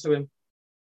unkind to him.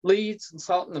 Leeds and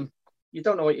Tottenham, you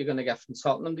don't know what you're going to get from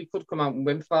Tottenham. They could come out and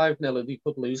win 5-0, or they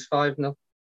could lose 5-0.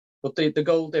 But the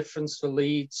goal difference for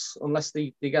Leeds, unless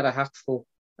they get a hatful,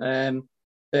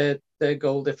 their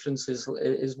goal difference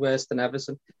is worse than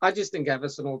Everton. I just think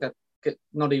Everton will get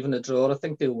not even a draw. I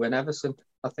think they'll win Everton.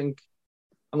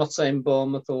 I'm not saying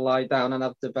Bournemouth will lie down and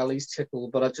have their bellies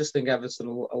tickled, but I just think Everton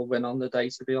will win on the day,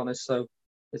 to be honest. So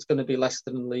it's going to be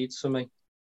Leicester and Leeds for me.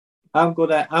 I'm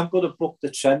gonna book the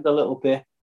trend a little bit.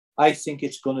 I think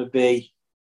it's going to be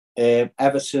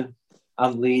Everton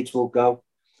and Leeds will go.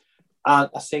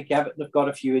 And I think Everton have got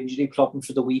a few injury problems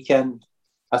for the weekend.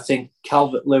 I think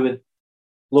Calvert-Lewin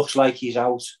looks like he's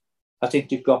out. I think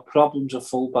they've got problems at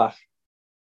fullback.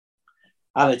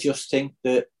 And I just think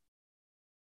that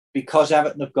because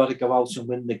Everton have got to go out and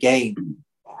win the game,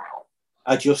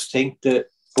 I just think that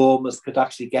Bournemouth could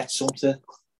actually get something.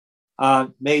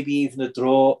 And maybe even a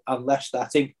draw. And Leicester, I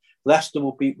think Leicester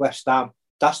will beat West Ham.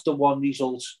 That's the one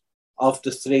result of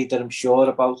the three that I'm sure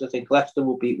about. I think Leicester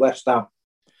will beat West Ham.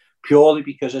 Purely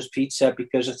because, as Pete said,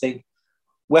 because I think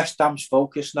West Ham's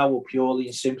focus now will purely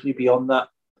and simply be on that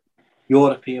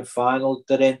European final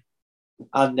they're in.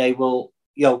 And they will,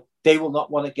 they will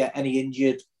not want to get any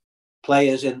injured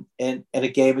players in a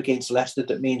game against Leicester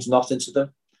that means nothing to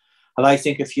them. And I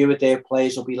think a few of their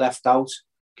players will be left out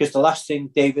because the last thing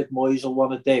David Moyes will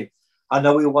want to do, I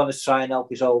know he'll want to try and help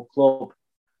his old club,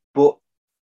 but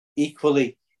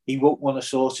equally, he won't want to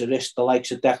sort of risk the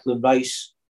likes of Declan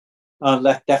Rice and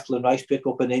let Declan Rice pick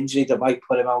up an injury that might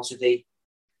put him out of the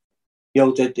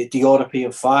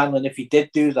European final. And if he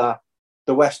did do that,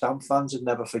 the West Ham fans would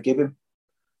never forgive him.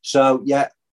 So, yeah,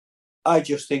 I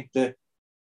just think that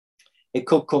it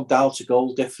could come down to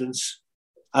goal difference.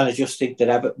 And I just think that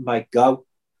Everton might go.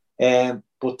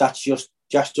 But that's just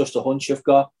a hunch I've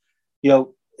got.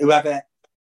 Whichever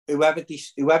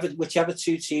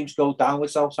two teams go down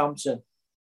with Southampton,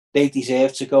 they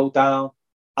deserve to go down.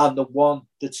 And the one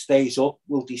that stays up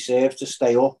will deserve to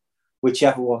stay up,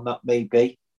 whichever one that may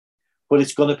be. But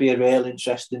it's going to be a real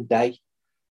interesting day.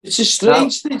 It's a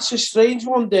strange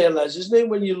one there, Les, isn't it?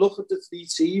 When you look at the three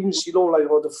teams,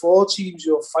 or the four teams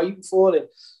you're fighting for it.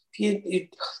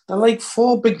 They're like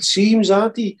four big teams,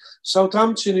 aren't they?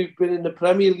 Southampton, who've been in the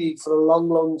Premier League for a long,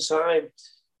 long time.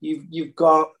 You've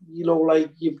got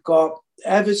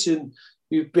Everton,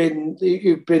 who've been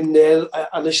there,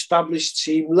 an established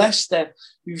team. Leicester,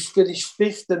 who's finished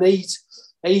fifth and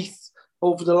eighth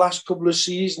over the last couple of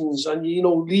seasons, and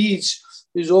Leeds.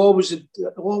 There's always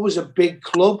a big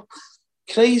club.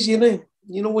 Crazy, isn't it?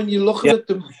 When you're looking at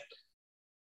them.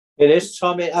 It is,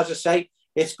 Tommy. As I say,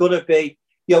 it's going to be,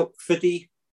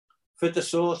 for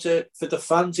the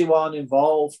fans who aren't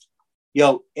involved,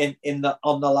 on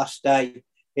the last day,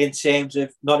 in terms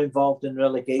of not involved in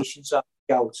relegations,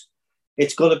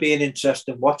 it's going to be an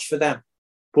interesting watch for them.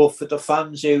 But for the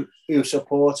fans who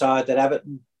support either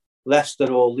Everton,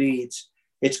 Leicester or Leeds,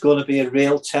 it's going to be a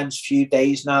real tense few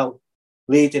days now,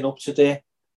 leading up to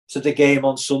the game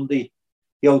on Sunday.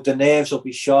 The nerves will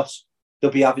be shot.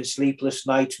 They'll be having sleepless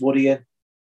nights, worrying.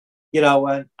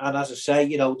 And as I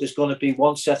say, there's going to be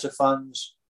one set of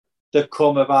fans that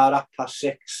come about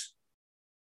 6:30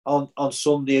 on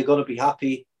Sunday are going to be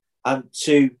happy, and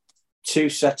two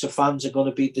sets of fans are going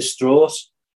to be distraught.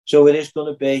 So it is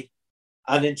going to be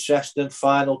an interesting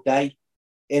final day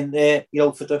in there,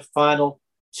 for the final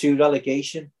two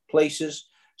relegation places.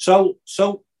 So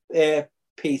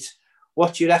Pete,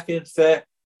 what do you reckon for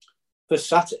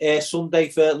Sunday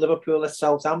for Liverpool at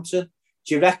Southampton?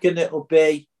 Do you reckon it'll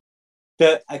be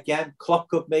that, again, Klopp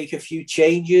could make a few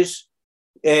changes,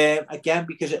 again,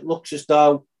 because it looks as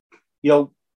though,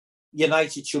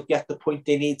 United should get the point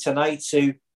they need tonight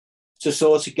to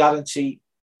sort of guarantee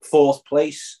fourth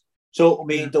place. So it'll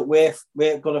mean that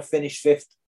we're going to finish fifth,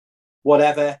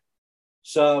 whatever.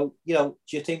 So, do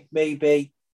you think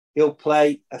maybe he'll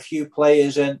play a few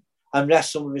players and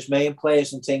rest some of his main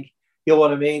players and think, you know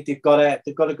what I mean? They've got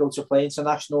to go to play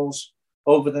internationals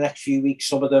over the next few weeks,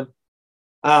 some of them.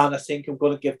 And I think I'm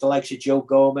going to give the likes of Joe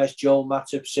Gomez, Joel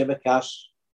Matip, Tsimikas,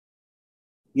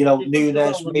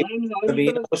 Nunes,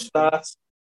 maybe start.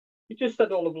 You just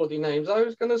said all the bloody names I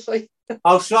was going to say.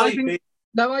 Oh, sorry.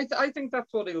 I think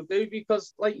that's what he'll do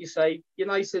because, like you say,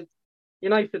 United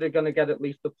are going to get at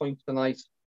least a point tonight.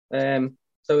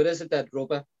 So it is a dead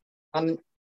rubber. And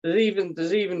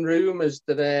there's even rumours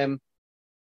that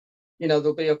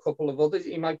there'll be a couple of others.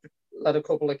 He might let a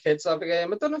couple of kids have a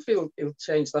game. I don't know if he'll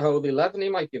change the whole 11. He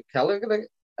might give Keller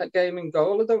a game in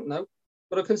goal. I don't know.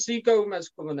 But I can see Gomez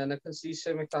coming in. I can see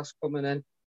Tsimikas coming in.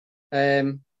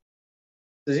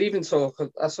 There's even talk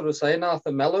of, I sort of saying,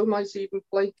 Arthur Melo might even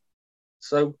play.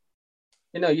 So,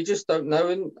 you just don't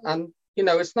know. And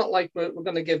it's not like we're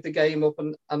going to give the game up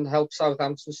and help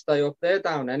Southampton stay up. They're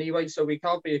down anyway, so we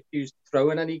can't be accused of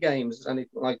throwing any games,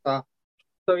 anything like that.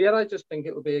 So, yeah, I just think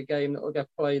it'll be a game that will get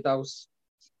played out.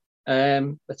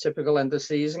 A typical end of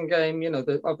season game.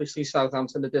 Obviously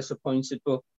Southampton are disappointed,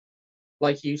 but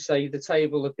like you say, the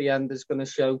table at the end is going to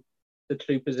show the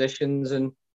true positions,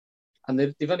 and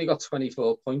they've only got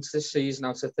 24 points this season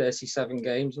out of 37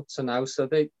 games up to now, so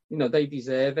they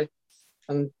deserve it.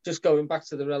 And just going back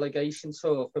to the relegation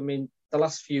talk, I mean, the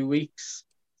last few weeks,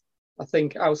 I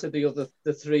think out of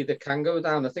the three that can go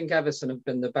down, I think Everton have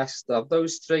been the best of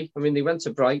those three. I mean, they went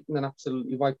to Brighton and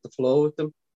absolutely wiped the floor with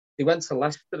them. they went to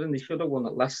Leicester and they should have won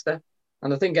at Leicester.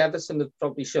 And I think Everton have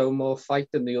probably shown more fight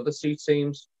than the other two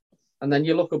teams. And then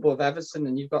you look above Everton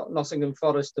and you've got Nottingham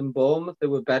Forest and Bournemouth. They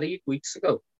were buried weeks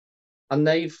ago. And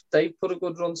they've put a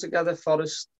good run together.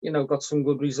 Forest, got some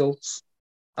good results,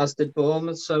 as did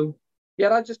Bournemouth. So,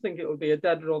 yeah, I just think it will be a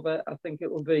dead rubber. I think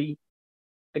it will be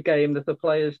a game that the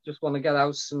players just want to get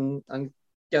out and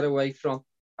get away from.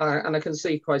 And I can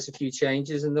see quite a few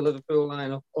changes in the Liverpool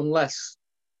lineup, unless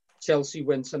Chelsea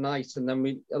win tonight, and then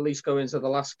we at least go into the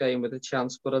last game with a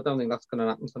chance. But I don't think that's going to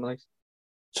happen tonight.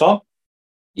 Tom?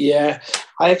 Yeah,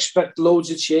 I expect loads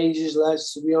of changes,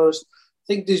 Les, to be honest. I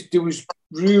think there was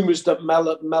rumours that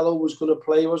Mello was going to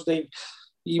play, wasn't he?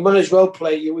 You might as well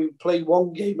play. You would play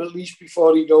one game at least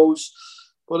before he goes.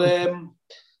 But,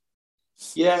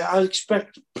 yeah, I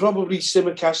expect probably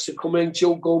Simicast to come in,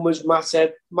 Joe Gomez,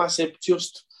 Matip,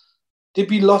 just... There'd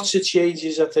be lots of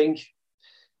changes, I think.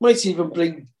 Might even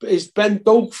bring... Is Ben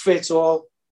Doak fit or...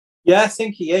 Yeah, I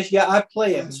think he is. Yeah, I'd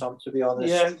play him, Tom, to be honest.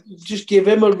 Yeah, just give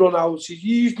him a run out.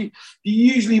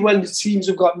 Usually when the teams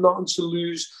have got nothing to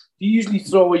lose, they usually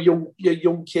throw a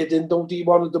young kid in, don't they?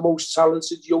 One of the most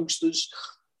talented youngsters,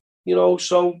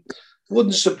 so it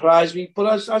wouldn't surprise me.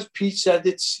 But as Pete said,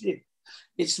 it's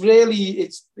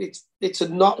a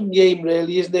Nottingham game,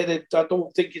 really, isn't it? I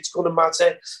don't think it's going to matter.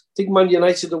 I think Man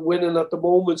United are winning at the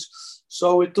moment,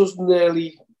 so it doesn't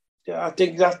really. I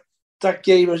think that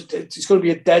game it's going to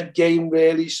be a dead game,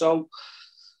 really. So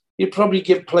you probably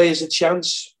give players a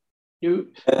chance.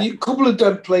 A couple of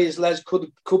them players, Les,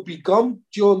 could be gone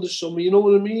during the summer. You know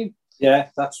what I mean? Yeah,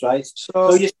 that's right.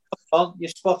 So you're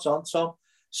spot on, Tom.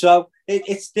 So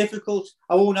it's difficult.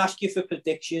 I won't ask you for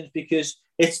predictions because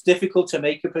it's difficult to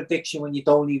make a prediction when you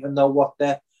don't even know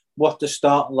what the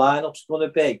starting lineup's going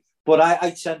to be. But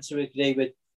I tend to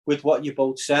agree with what you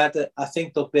both said. I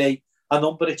think there'll be a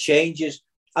number of changes.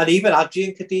 And even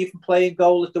Adrian could even play in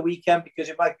goal at the weekend because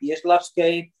it might be his last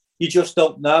game. You just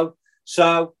don't know.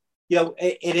 So,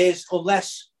 it is,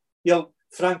 unless,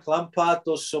 Frank Lampard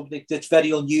does something that's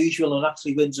very unusual and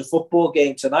actually wins a football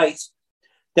game tonight,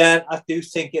 then I do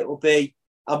think it will be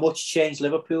a much changed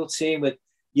Liverpool team with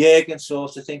Jurgen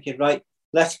sort of thinking, right,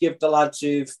 let's give the lads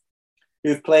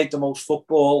who've played the most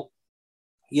football,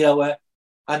 an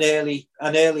early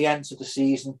end to the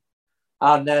season.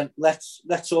 And then let's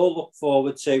all look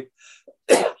forward to,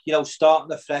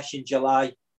 starting afresh in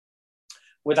July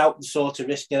without sort of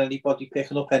risking anybody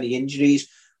picking up any injuries.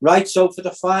 Right, so for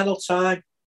the final time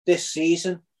this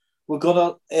season, we're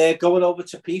going over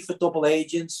to P for double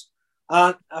agents.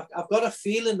 And I've got a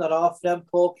feeling that our friend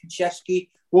Paul Konchesky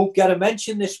won't get a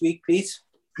mention this week, Pete.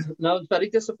 No, I'm very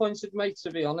disappointed, mate,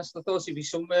 to be honest. I thought he'd be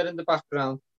somewhere in the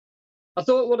background. I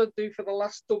thought what I'd do for the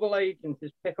last double agent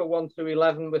is pick a 1 through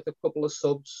 11 with a couple of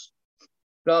subs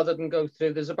rather than go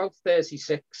through. There's about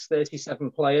 36,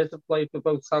 37 players that played for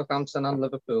both Southampton and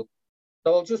Liverpool.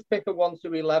 So I'll just pick a 1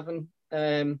 through 11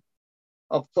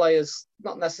 of players,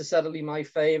 not necessarily my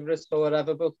favourites or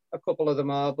whatever, but a couple of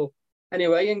them are. But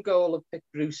anyway, in goal, I've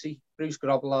picked Bruce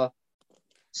Grobbelaar.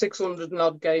 600 and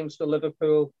odd games for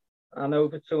Liverpool and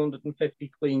over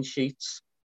 250 clean sheets.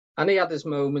 And he had his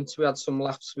moments. We had some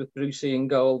laughs with Brucey in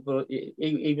goal, but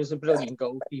he was a brilliant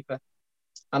goalkeeper.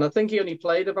 And I think he only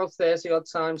played about 30 odd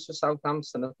times for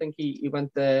Southampton. I think he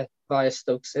went there via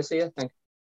Stoke City, I think.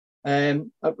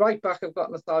 At right back, I've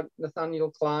got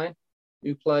Nathaniel Clyne,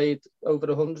 who played over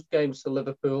 100 games for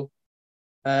Liverpool.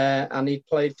 And he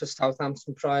played for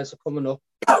Southampton prior to coming up,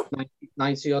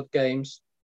 90 odd games.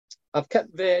 I've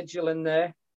kept Virgil in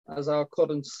there as our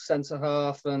current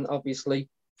centre-half, and obviously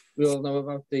we all know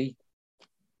about the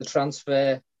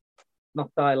transfer,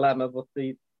 not dilemma, but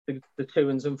the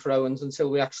to-ins and throw-ins until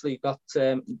we actually got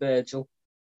Virgil.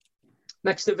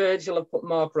 Next to Virgil, I put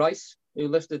Mark Rice, who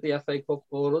lifted the FA Cup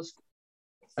for us.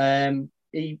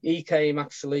 He came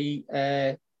actually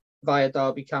via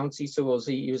Derby County to us.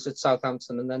 He was at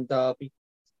Southampton and then Derby.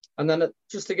 And then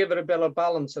just to give it a bit of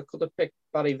balance, I could have picked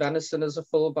Barry Venison as a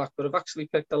fullback, but I've actually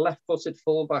picked a left-footed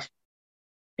fullback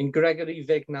in Gregory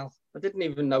Vignal. I didn't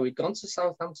even know he'd gone to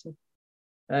Southampton.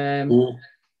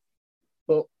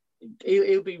 But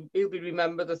he'll be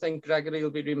remembered. I think Gregory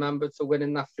will be remembered for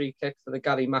winning that free kick for the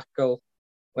Gary Mack goal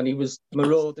when he was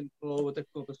marauding forward at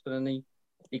Goodison, and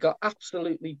he got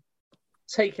absolutely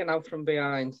taken out from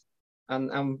behind,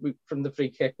 and from the free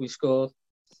kick we scored.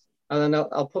 And then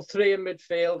I'll put 3 in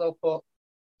midfield. I'll put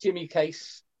Jimmy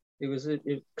Case, who was a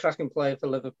cracking player for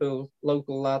Liverpool,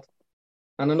 local lad,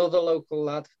 and another local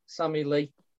lad, Sammy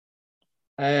Lee,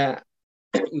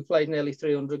 who played nearly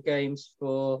 300 games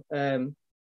for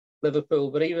Liverpool,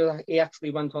 but he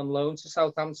actually went on loan to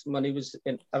Southampton when he was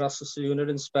at Osasuna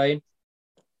in Spain.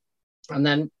 And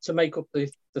then to make up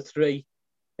the three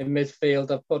in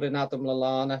midfield, I've put in Adam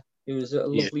Lallana, who was a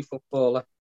lovely footballer,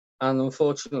 and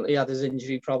unfortunately had his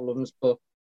injury problems, but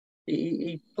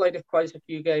he played quite a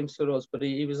few games for us, but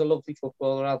he was a lovely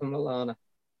footballer, Adam Lallana.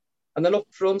 And then up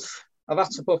front, I've had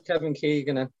to put Kevin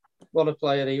Keegan in. What a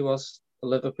player he was for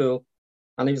Liverpool.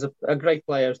 And he was a great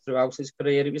player throughout his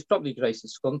career. He was probably great at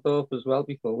Scunthorpe as well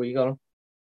before we got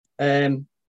him.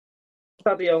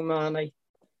 Sadio Mane.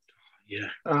 Yeah.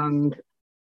 And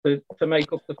to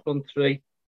make up the front three,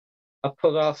 I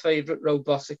put our favourite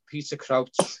robotic Peter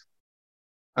Crouch.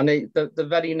 And the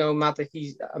very nomadic,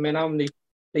 how many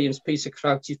teams Peter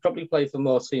Crouch, he's probably played for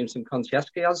more teams than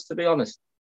Konchesky has, to be honest.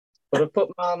 But I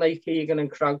put Mane, Keegan and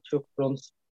Crouch up front.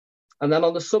 And then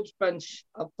on the subs bench,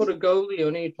 I put a goalie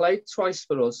and he played twice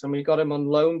for us. And we got him on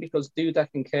loan because Dudek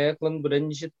and Kirkland were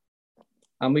injured.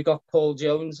 And we got Paul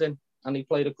Jones in and he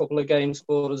played a couple of games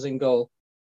for us in goal.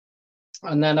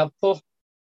 And then I put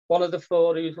one of the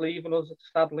four who's leaving us,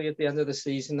 sadly, at the end of the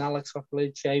season, Alex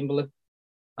Oxlade-Chamberlain.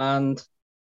 And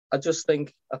I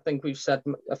think we've said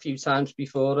a few times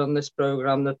before on this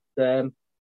programme that,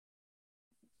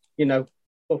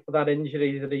 but for that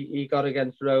injury that he got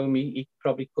against Rome, he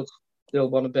probably could still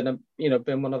want to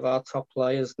been one of our top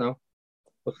players now.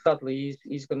 But sadly,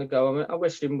 he's going to go. I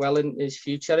wish him well in his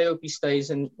future. I hope he stays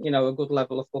in, a good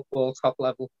level of football, top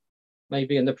level,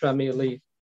 maybe in the Premier League.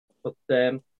 But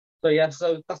so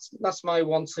that's my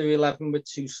 1-11 with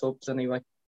two subs anyway.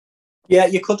 Yeah,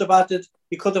 you could have added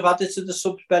to the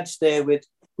subs bench there with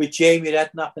Jamie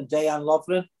Redknapp and Dejan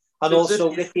Lovren, and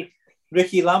also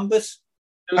Ricky Lambert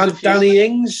and Danny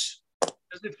Ings.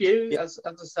 There's a few, as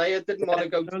I say, I didn't want to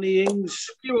go. Danny Ings,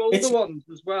 a few older ones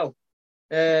as well.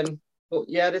 But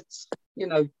yeah, it's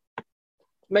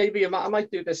maybe I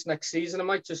might do this next season. I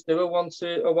might just do a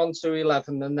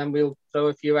 1-11, and then we'll throw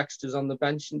a few extras on the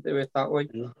bench and do it that way.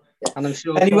 Yeah. And I'm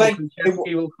sure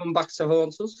he will come back to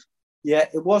haunt us. Yeah,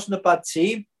 it wasn't a bad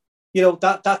team.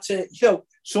 That's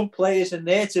some players in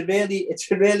there.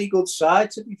 It's a really good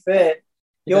side, to be fair.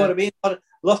 You know what I mean?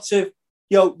 Lots of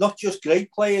not just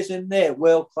great players in there,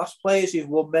 world class players who've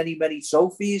won many, many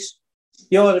trophies.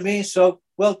 You know what I mean? So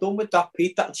well done with that,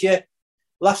 Pete. That's your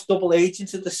last double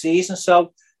agent of the season.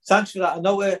 So thanks for that. I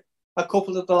know a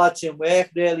couple of the lads in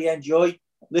work really enjoy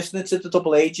listening to the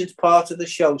double agent part of the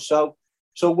show. So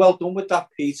well done with that,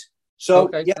 Pete. So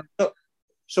okay. Yeah.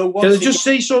 So can I just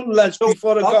say something, lads,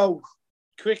 before I go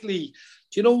quickly?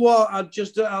 Do you know what? I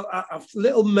just a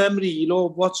little memory,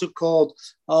 what's it called,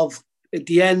 of at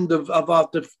the end of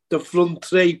the front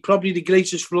three, probably the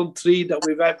greatest front three that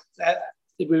we've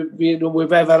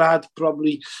ever had.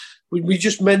 Probably we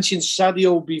just mentioned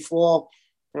Sadio before,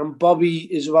 and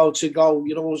Bobby is about to go.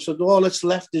 So all that's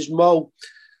left is Mo.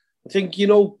 I think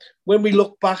when we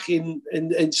look back in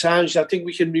times, I think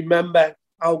we can remember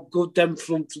how good them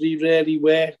front three really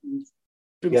were.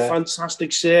 Been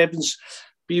fantastic servants.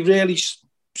 Be really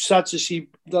sad to see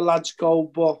the lads go,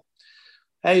 but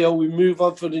hey, we move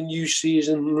on for the new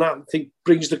season, and that I think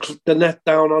brings the net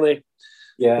down on it.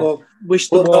 Yeah. Well, wish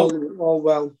them all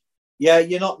well. Yeah,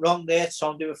 you're not wrong there,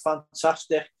 Tom. They were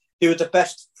fantastic. They were the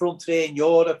best front three in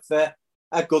Europe for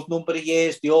a good number of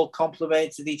years. They all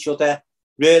complemented each other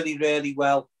really, really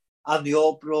well, and they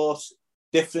all brought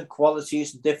different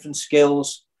qualities and different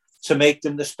skills to make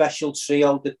them the special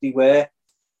trio that they were.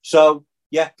 So,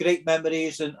 yeah, great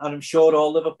memories, and I'm sure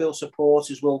all Liverpool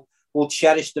supporters will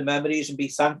cherish the memories and be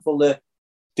thankful that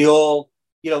they all,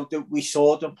 that we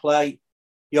saw them play,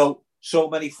 so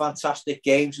many fantastic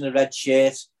games in the red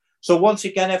shirt. So once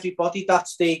again, everybody,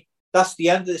 that's the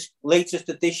end of this latest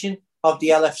edition of the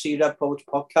LFC Red Poets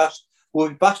podcast. We'll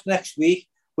be back next week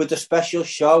with a special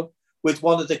show with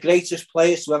one of the greatest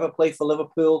players to ever play for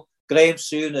Liverpool, Graham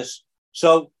Souness.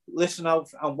 So listen out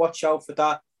and watch out for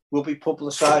that. We'll be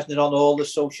publicising it on all the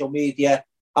social media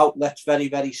outlets very,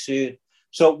 very soon.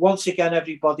 So once again,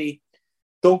 everybody,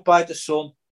 don't buy the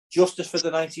sun, justice for the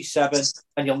 97,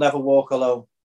 and you'll never walk alone.